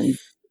 Yes, and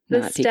the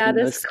not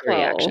status quo.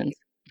 Actions.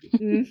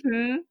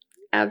 Mm-hmm.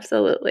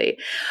 Absolutely.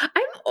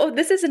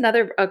 This is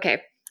another,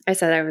 okay. I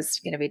said I was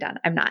going to be done.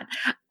 I'm not.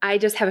 I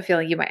just have a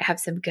feeling you might have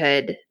some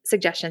good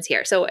suggestions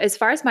here. So as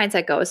far as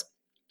mindset goes,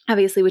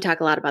 obviously we talk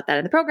a lot about that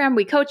in the program.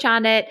 We coach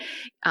on it.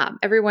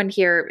 Everyone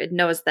here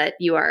knows that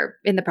you are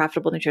in the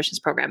Profitable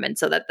Nutritionist program. And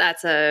so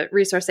that's a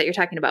resource that you're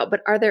talking about.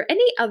 But are there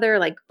any other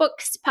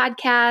books,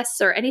 podcasts,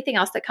 or anything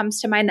else that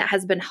comes to mind that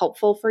has been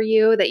helpful for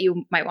you that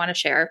you might want to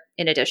share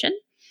in addition?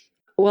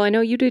 Well, I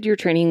know you did your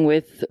training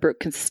with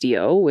Brooke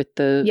Castillo with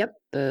the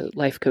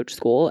Life Coach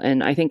School,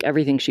 and I think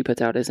everything she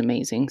puts out is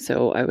amazing.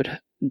 So I would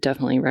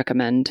definitely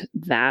recommend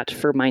that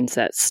for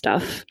mindset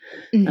stuff.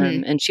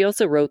 Mm-hmm. And she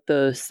also wrote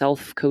the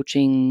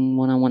self-coaching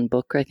one-on-one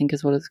book, I think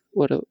is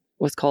what it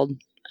was called.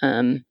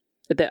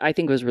 That I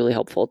think was really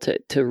helpful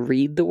to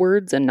read the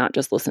words and not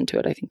just listen to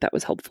it. I think that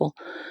was helpful.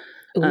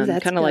 Ooh,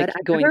 that's kind of like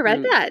I've never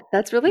read that.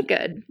 That's really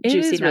good. It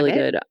is really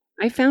good.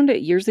 I found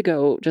it years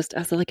ago just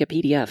as a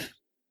PDF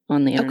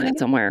on the internet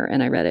somewhere,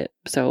 and I read it.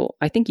 So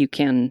I think you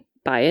can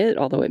buy it,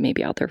 although it may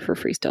be out there for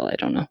free still. I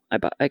don't know.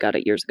 I got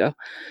it years ago.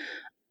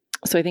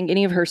 So I think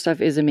any of her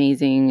stuff is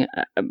amazing.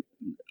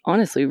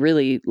 Honestly,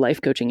 really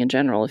life coaching in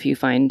general. If you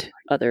find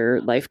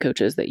other life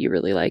coaches that you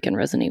really like and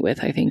resonate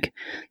with, I think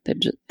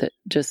that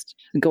just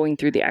going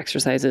through the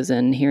exercises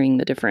and hearing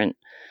the different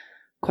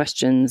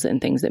questions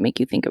and things that make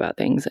you think about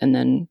things, and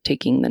then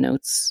taking the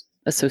notes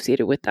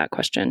associated with that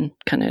question,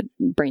 kind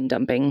of brain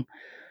dumping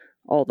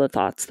all the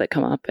thoughts that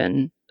come up.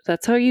 And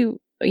that's how you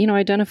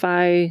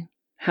identify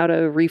how to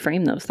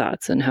reframe those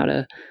thoughts and how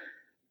to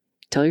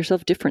tell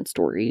yourself different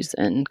stories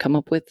and come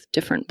up with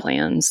different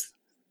plans.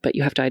 but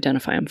you have to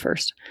identify them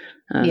first.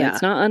 Yeah.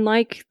 It's not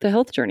unlike the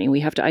health journey.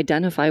 We have to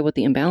identify what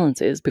the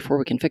imbalance is before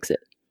we can fix it.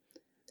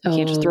 You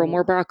can't just throw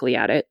more broccoli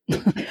at it.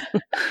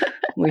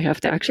 We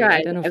have to actually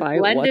identify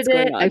what's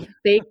going on. I've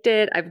baked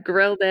it. I've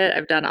grilled it.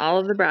 I've done all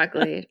of the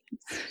broccoli.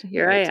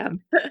 Here I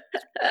am.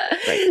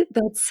 Right.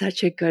 That's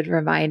such a good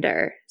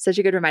reminder. Such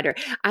a good reminder.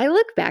 I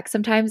look back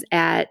sometimes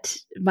at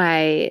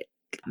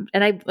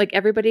and I like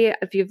everybody,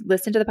 if you've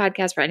listened to the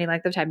podcast for any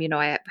length of time,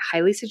 I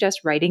highly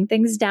suggest writing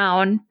things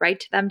down,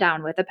 write them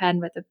down with a pen,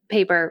 with a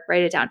paper,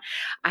 write it down.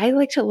 I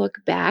like to look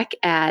back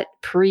at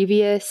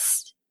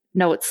previous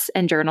notes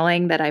and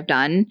journaling that I've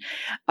done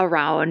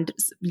around,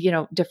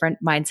 different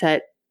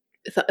mindset,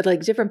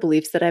 like different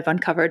beliefs that I've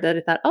uncovered that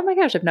I thought, oh my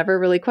gosh, I've never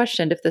really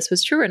questioned if this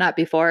was true or not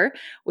before,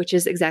 which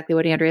is exactly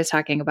what Andrea is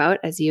talking about.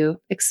 As you,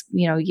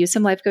 use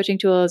some life coaching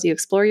tools, you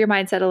explore your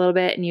mindset a little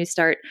bit and you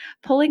start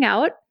pulling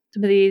out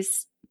some of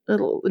these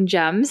little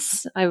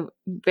gems. I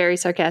very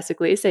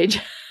sarcastically say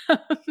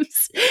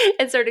gems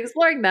and start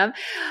exploring them.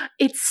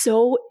 It's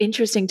so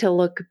interesting to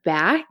look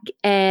back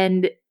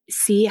and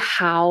see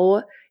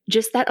how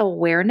just that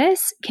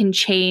awareness can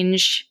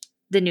change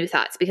the new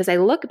thoughts. Because I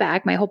look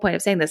back, my whole point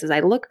of saying this is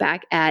I look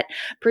back at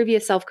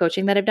previous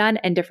self-coaching that I've done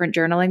and different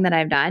journaling that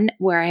I've done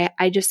where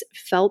I just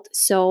felt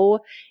so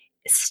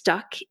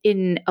stuck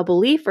in a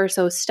belief or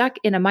so stuck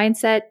in a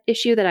mindset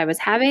issue that I was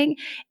having,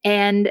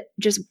 and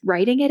just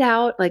writing it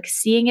out, like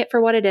seeing it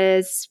for what it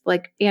is,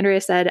 like Andrea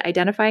said,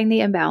 identifying the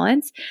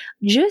imbalance,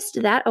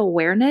 just that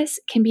awareness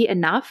can be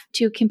enough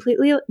to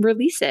completely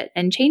release it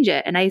and change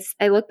it. And I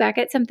look back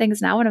at some things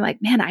now and I'm like,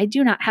 man, I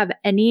do not have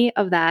any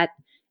of that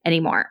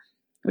anymore,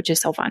 which is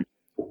so fun.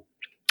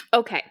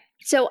 Okay.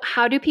 So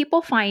how do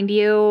people find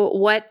you?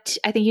 What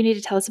I think you need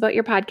to tell us about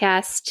your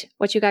podcast,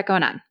 what you got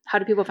going on. How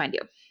do people find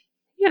you?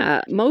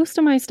 Yeah, most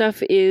of my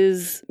stuff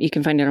you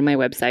can find it on my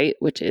website,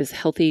 which is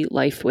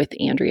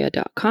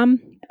healthylifewithandrea.com.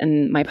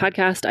 And my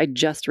podcast, I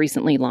just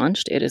recently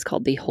launched. It is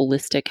called the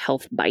Holistic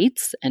Health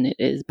Bites, and it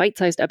is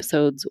bite-sized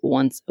episodes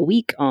once a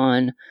week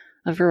on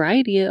a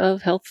variety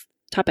of health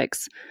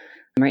topics.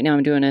 And right now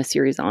I'm doing a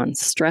series on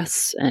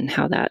stress and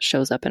how that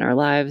shows up in our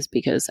lives,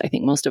 because I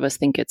think most of us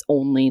think it's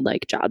only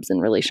like jobs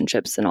and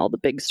relationships and all the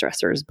big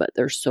stressors, but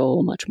there's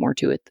so much more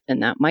to it.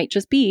 And that might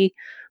just be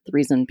the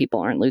reason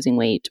people aren't losing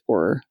weight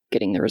or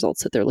getting the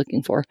results that they're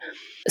looking for.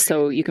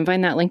 So you can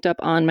find that linked up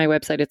on my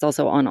website. It's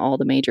also on all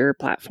the major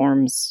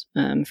platforms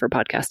for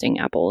podcasting,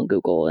 Apple and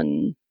Google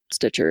and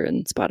Stitcher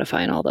and Spotify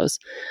and all those.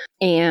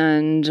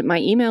 And my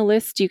email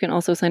list, you can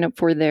also sign up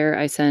for there.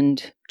 I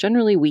send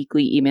generally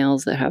weekly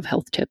emails that have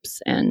health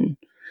tips and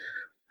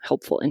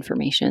helpful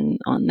information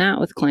on that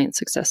with client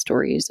success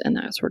stories and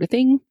that sort of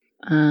thing.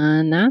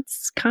 And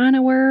that's kind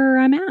of where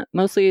I'm at.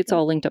 Mostly it's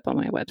all linked up on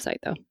my website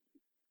though.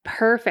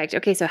 Perfect.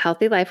 Okay. So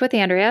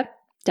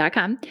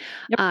healthylifewithandrea.com.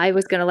 Yep. I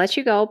was going to let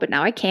you go, but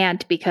now I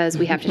can't because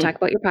we have to talk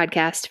about your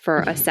podcast for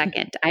a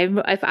second.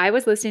 If I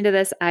was listening to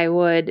this, I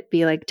would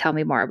be like, tell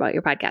me more about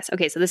your podcast.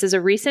 Okay. So this is a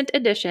recent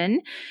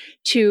addition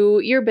to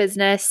your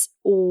business.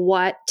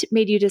 What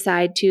made you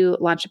decide to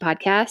launch a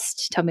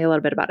podcast? Tell me a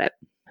little bit about it.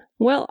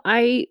 Well,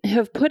 I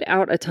have put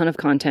out a ton of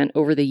content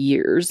over the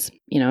years.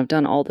 I've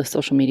done all the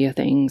social media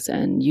things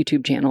and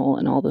YouTube channel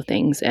and all the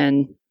things,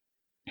 and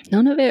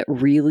none of it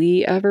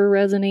really ever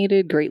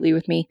resonated greatly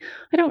with me.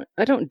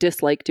 I don't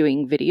dislike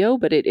doing video,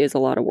 but it is a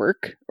lot of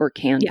work, or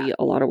can be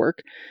a lot of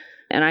work.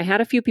 And I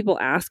had a few people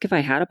ask if I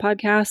had a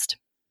podcast.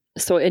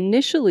 So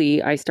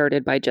initially I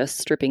started by just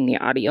stripping the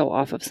audio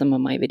off of some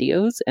of my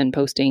videos and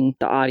posting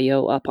the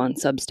audio up on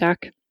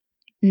Substack.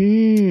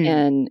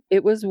 And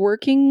it was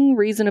working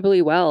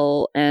reasonably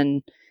well.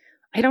 And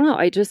I don't know,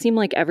 it just seemed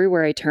like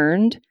everywhere I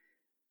turned,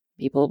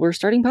 people were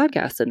starting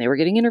podcasts and they were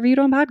getting interviewed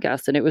on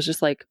podcasts. And it was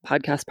just like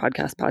podcast.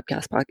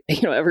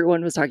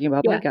 Everyone was talking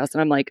about podcasts.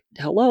 And I'm like,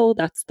 hello,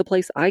 that's the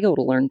place I go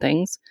to learn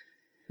things.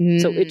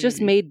 So it just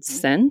made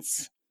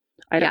sense.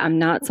 I'm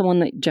not someone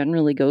that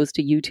generally goes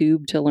to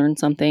YouTube to learn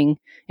something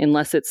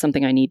unless it's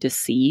something I need to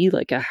see,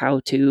 like a how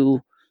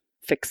to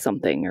fix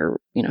something or,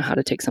 how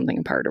to take something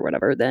apart or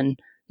whatever. Then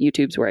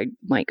YouTube's where I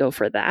might go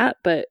for that.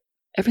 But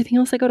everything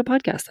else, I go to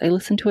podcasts. I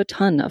listen to a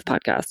ton of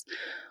podcasts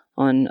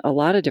on a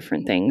lot of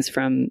different things,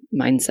 from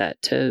mindset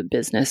to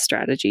business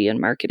strategy and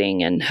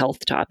marketing and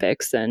health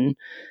topics and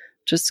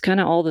just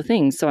kind of all the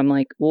things. So I'm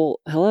like, well,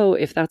 hello,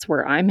 if that's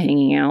where I'm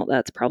hanging out,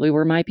 that's probably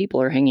where my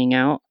people are hanging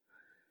out.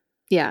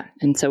 Yeah.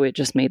 And so it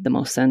just made the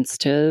most sense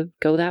to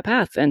go that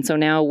path. And so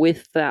now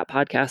with that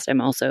podcast, I'm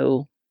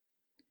also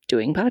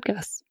doing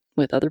podcasts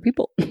with other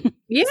people.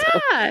 Yeah. So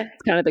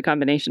it's kind of the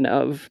combination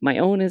of my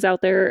own is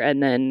out there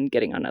and then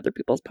getting on other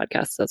people's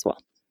podcasts as well.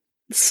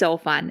 So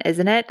fun,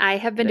 isn't it? I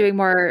have been doing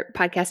more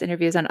podcast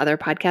interviews on other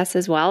podcasts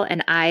as well.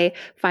 And I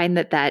find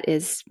that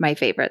is my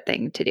favorite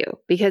thing to do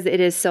because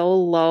it is so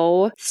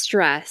low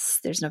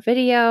stress. There's no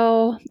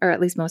video, or at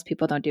least most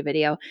people don't do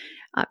video.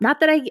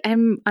 Not that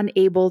I'm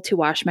unable to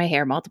wash my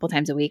hair multiple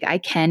times a week. I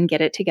can get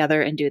it together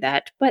and do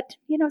that. But,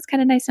 it's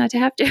kind of nice not to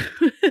have to.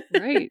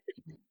 Right.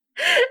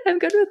 I'm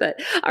good with worth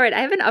it. All right.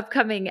 I have an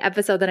upcoming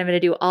episode that I'm going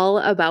to do all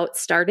about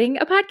starting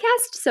a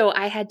podcast. So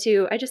I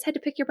just had to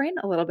pick your brain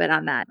a little bit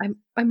on that.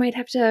 I might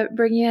have to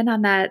bring you in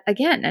on that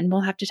again, and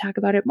we'll have to talk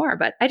about it more.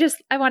 But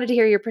I wanted to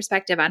hear your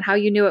perspective on how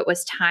you knew it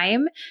was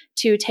time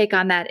to take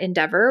on that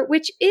endeavor,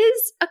 which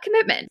is a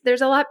commitment.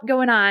 There's a lot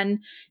going on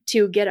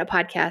to get a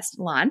podcast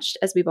launched,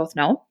 as we both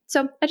know.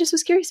 So I just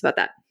was curious about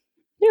that.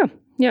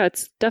 Yeah,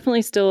 it's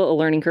definitely still a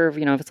learning curve.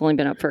 It's only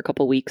been up for a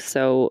couple of weeks,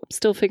 so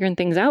still figuring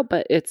things out,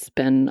 but it's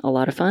been a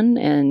lot of fun.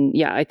 And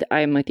yeah,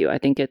 I'm with you. I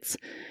think it's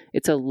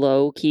a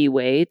low key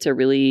way to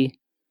really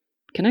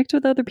connect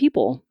with other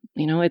people.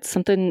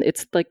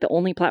 It's like the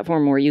only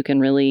platform where you can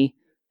really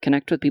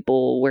connect with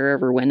people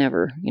wherever,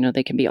 whenever.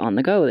 They can be on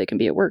the go, they can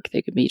be at work,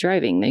 they can be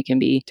driving, they can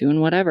be doing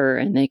whatever,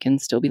 and they can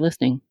still be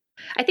listening.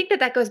 I think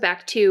that goes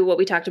back to what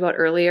we talked about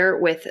earlier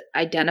with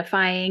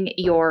identifying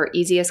your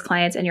easiest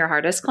clients and your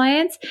hardest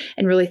clients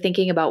and really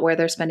thinking about where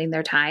they're spending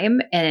their time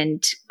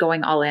and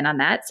going all in on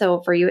that.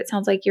 So for you, it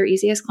sounds like your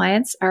easiest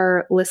clients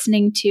are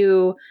listening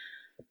to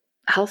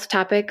health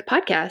topic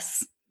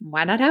podcasts.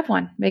 Why not have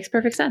one? Makes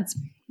perfect sense.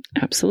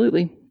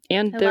 Absolutely.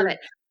 And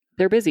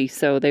they're busy,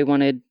 so they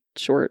wanted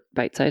short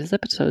bite-sized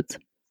episodes.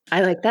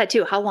 I like that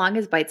too. How long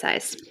is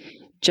bite-sized?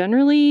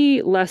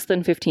 Generally less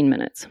than 15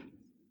 minutes.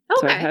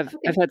 Okay. So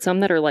I've had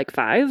some that are like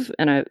 5,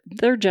 and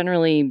they're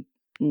generally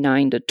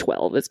 9 to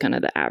 12 is kind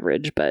of the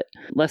average, but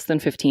less than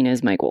 15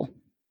 is my goal.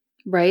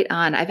 Right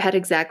on. I've had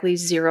exactly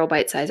 0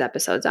 bite-sized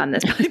episodes on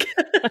this podcast.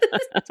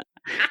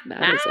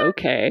 That is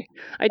okay.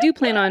 I do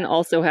plan on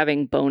also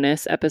having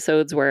bonus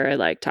episodes where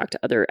I talk to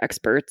other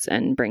experts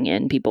and bring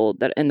in people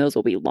and those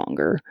will be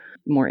longer,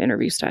 more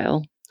interview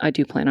style. I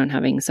do plan on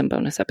having some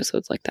bonus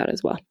episodes like that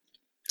as well.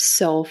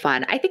 So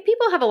fun. I think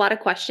people have a lot of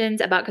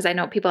questions about, because I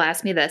know people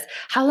ask me this,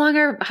 how long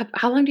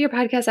do your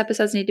podcast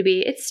episodes need to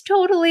be? It's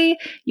totally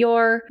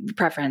your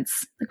preference.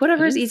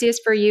 Whatever is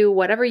easiest for you,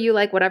 whatever you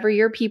like, whatever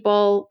your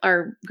people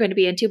are going to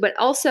be into, but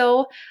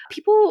also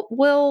people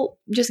will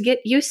just get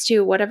used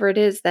to whatever it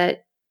is that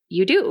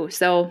you do.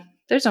 So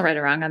there's no right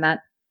or wrong on that.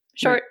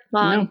 Short,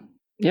 long.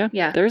 No.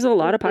 Yeah. There's a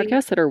lot of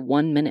podcasts that are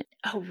 1 minute.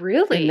 Oh,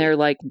 really? And they're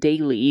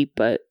daily,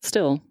 but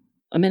still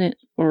a minute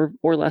or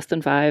less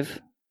than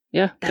 5.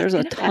 Yeah, there's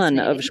a ton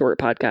of short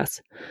podcasts.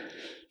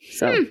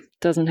 So it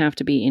doesn't have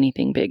to be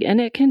anything big.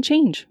 And it can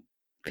change.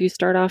 If you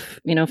start off,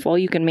 if all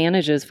you can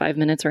manage is 5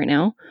 minutes right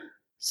now,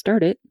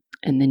 start it.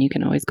 And then you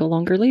can always go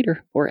longer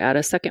later or add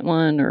a second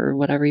one or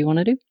whatever you want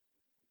to do.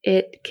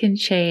 It can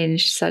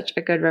change. Such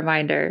a good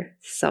reminder.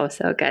 So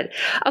good.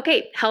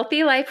 Okay,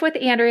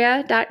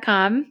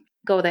 healthylifewithandrea.com.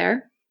 Go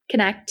there,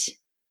 connect,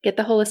 get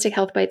the Holistic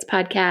Health Bites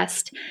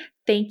podcast.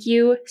 Thank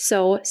you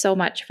so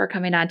much for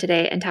coming on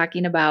today and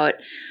talking about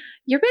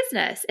your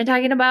business and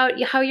talking about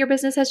how your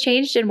business has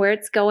changed and where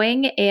it's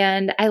going.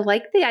 And I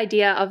like the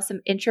idea of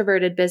some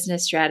introverted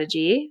business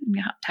strategy.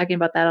 Talking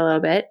about that a little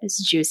bit.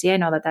 It's juicy. I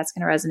know that that's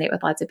going to resonate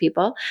with lots of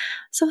people.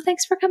 So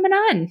thanks for coming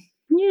on.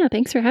 Yeah,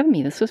 thanks for having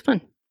me. This was fun.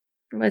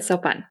 It was so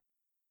fun.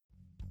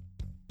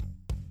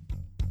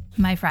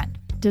 My friend,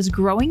 does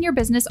growing your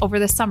business over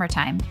the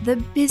summertime, the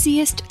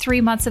busiest 3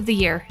 months of the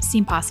year,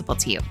 seem possible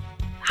to you?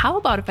 How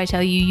about if I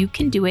tell you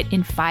can do it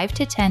in 5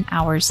 to 10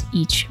 hours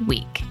each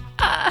week?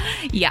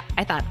 Yeah,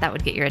 I thought that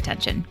would get your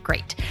attention.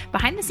 Great.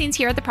 Behind the scenes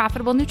here at the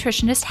Profitable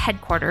Nutritionist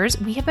headquarters,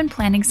 we have been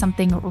planning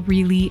something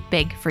really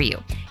big for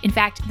you. In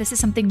fact, this is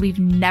something we've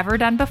never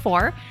done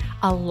before,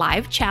 a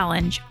live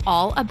challenge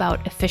all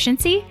about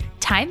efficiency,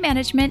 time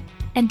management,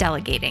 and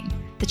delegating.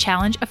 The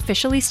challenge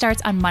officially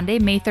starts on Monday,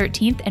 May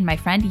 13th, and my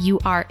friend, you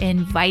are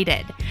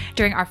invited.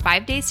 During our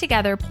 5 days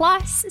together,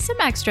 plus some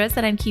extras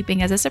that I'm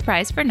keeping as a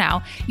surprise for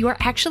now, you are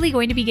actually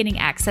going to be getting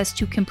access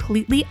to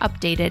completely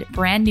updated,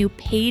 brand new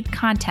paid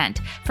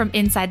content from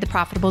inside the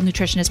Profitable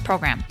Nutritionist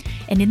program.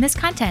 And in this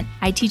content,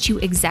 I teach you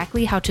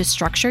exactly how to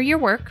structure your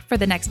work for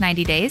the next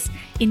 90 days,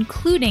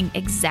 including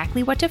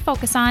exactly what to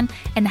focus on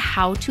and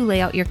how to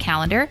lay out your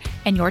calendar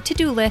and your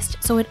to-do list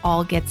so it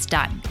all gets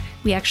done.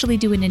 We actually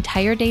do an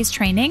entire day's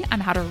training on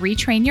how to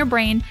retrain your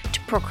brain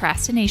to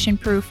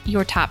procrastination-proof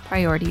your top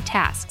priority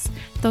tasks.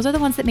 Those are the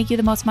ones that make you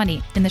the most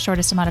money in the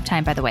shortest amount of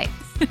time, by the way.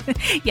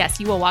 Yes,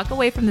 you will walk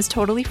away from this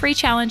totally free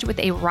challenge with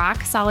a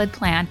rock-solid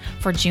plan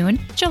for June,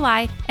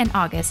 July, and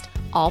August,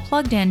 all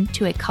plugged in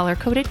to a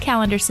color-coded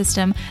calendar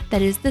system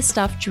that is the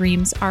stuff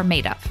dreams are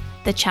made of.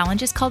 The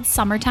challenge is called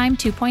Summertime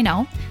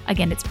 2.0.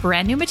 Again, it's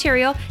brand new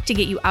material to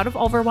get you out of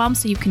overwhelm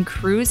so you can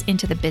cruise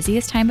into the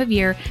busiest time of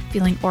year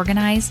feeling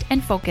organized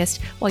and focused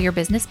while your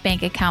business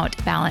bank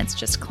account balance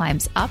just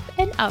climbs up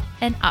and up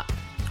and up,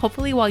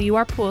 hopefully while you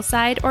are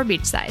poolside or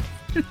beachside.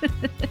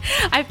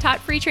 I've taught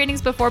free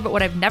trainings before, but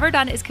what I've never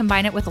done is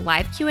combine it with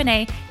live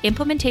Q&A,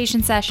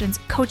 implementation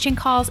sessions, coaching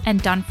calls,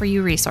 and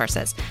done-for-you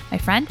resources. My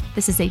friend,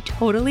 this is a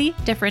totally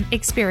different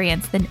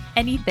experience than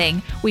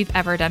anything we've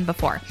ever done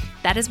before.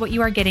 That is what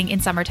you are getting in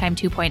Summertime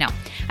 2.0.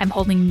 I'm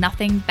holding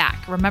nothing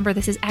back. Remember,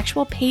 this is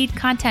actual paid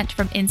content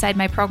from inside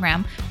my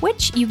program,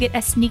 which you get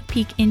a sneak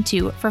peek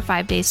into for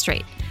 5 days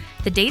straight.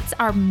 The dates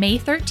are May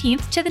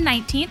 13th to the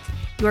 19th.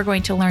 You are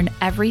going to learn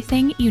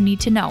everything you need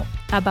to know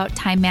about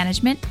time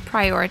management,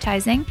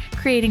 prioritizing,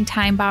 creating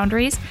time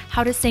boundaries,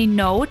 how to say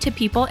no to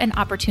people and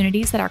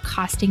opportunities that are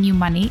costing you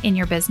money in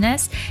your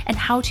business, and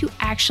how to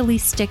actually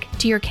stick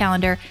to your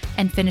calendar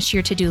and finish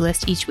your to-do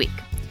list each week,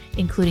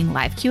 including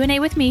live Q&A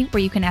with me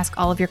where you can ask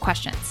all of your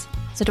questions.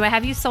 So do I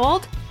have you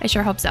sold? I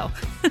sure hope so.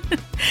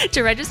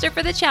 To register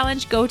for the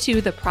challenge, go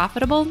to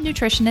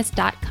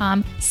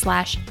theprofitablenutritionist.com/time,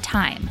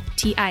 Time.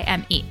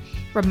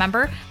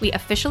 Remember, we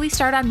officially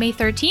start on May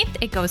 13th.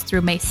 It goes through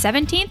May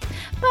 17th,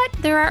 but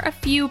there are a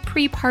few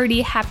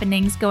pre-party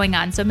happenings going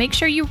on, so make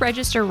sure you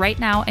register right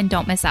now and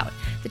don't miss out.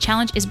 The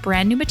challenge is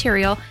brand new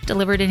material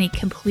delivered in a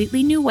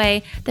completely new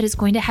way that is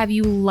going to have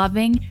you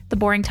loving the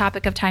boring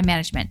topic of time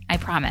management, I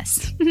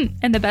promise.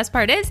 And the best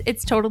part is,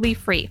 it's totally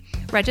free.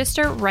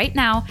 Register right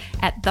now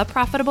at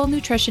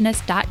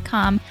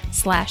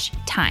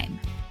theprofitablenutritionist.com/time.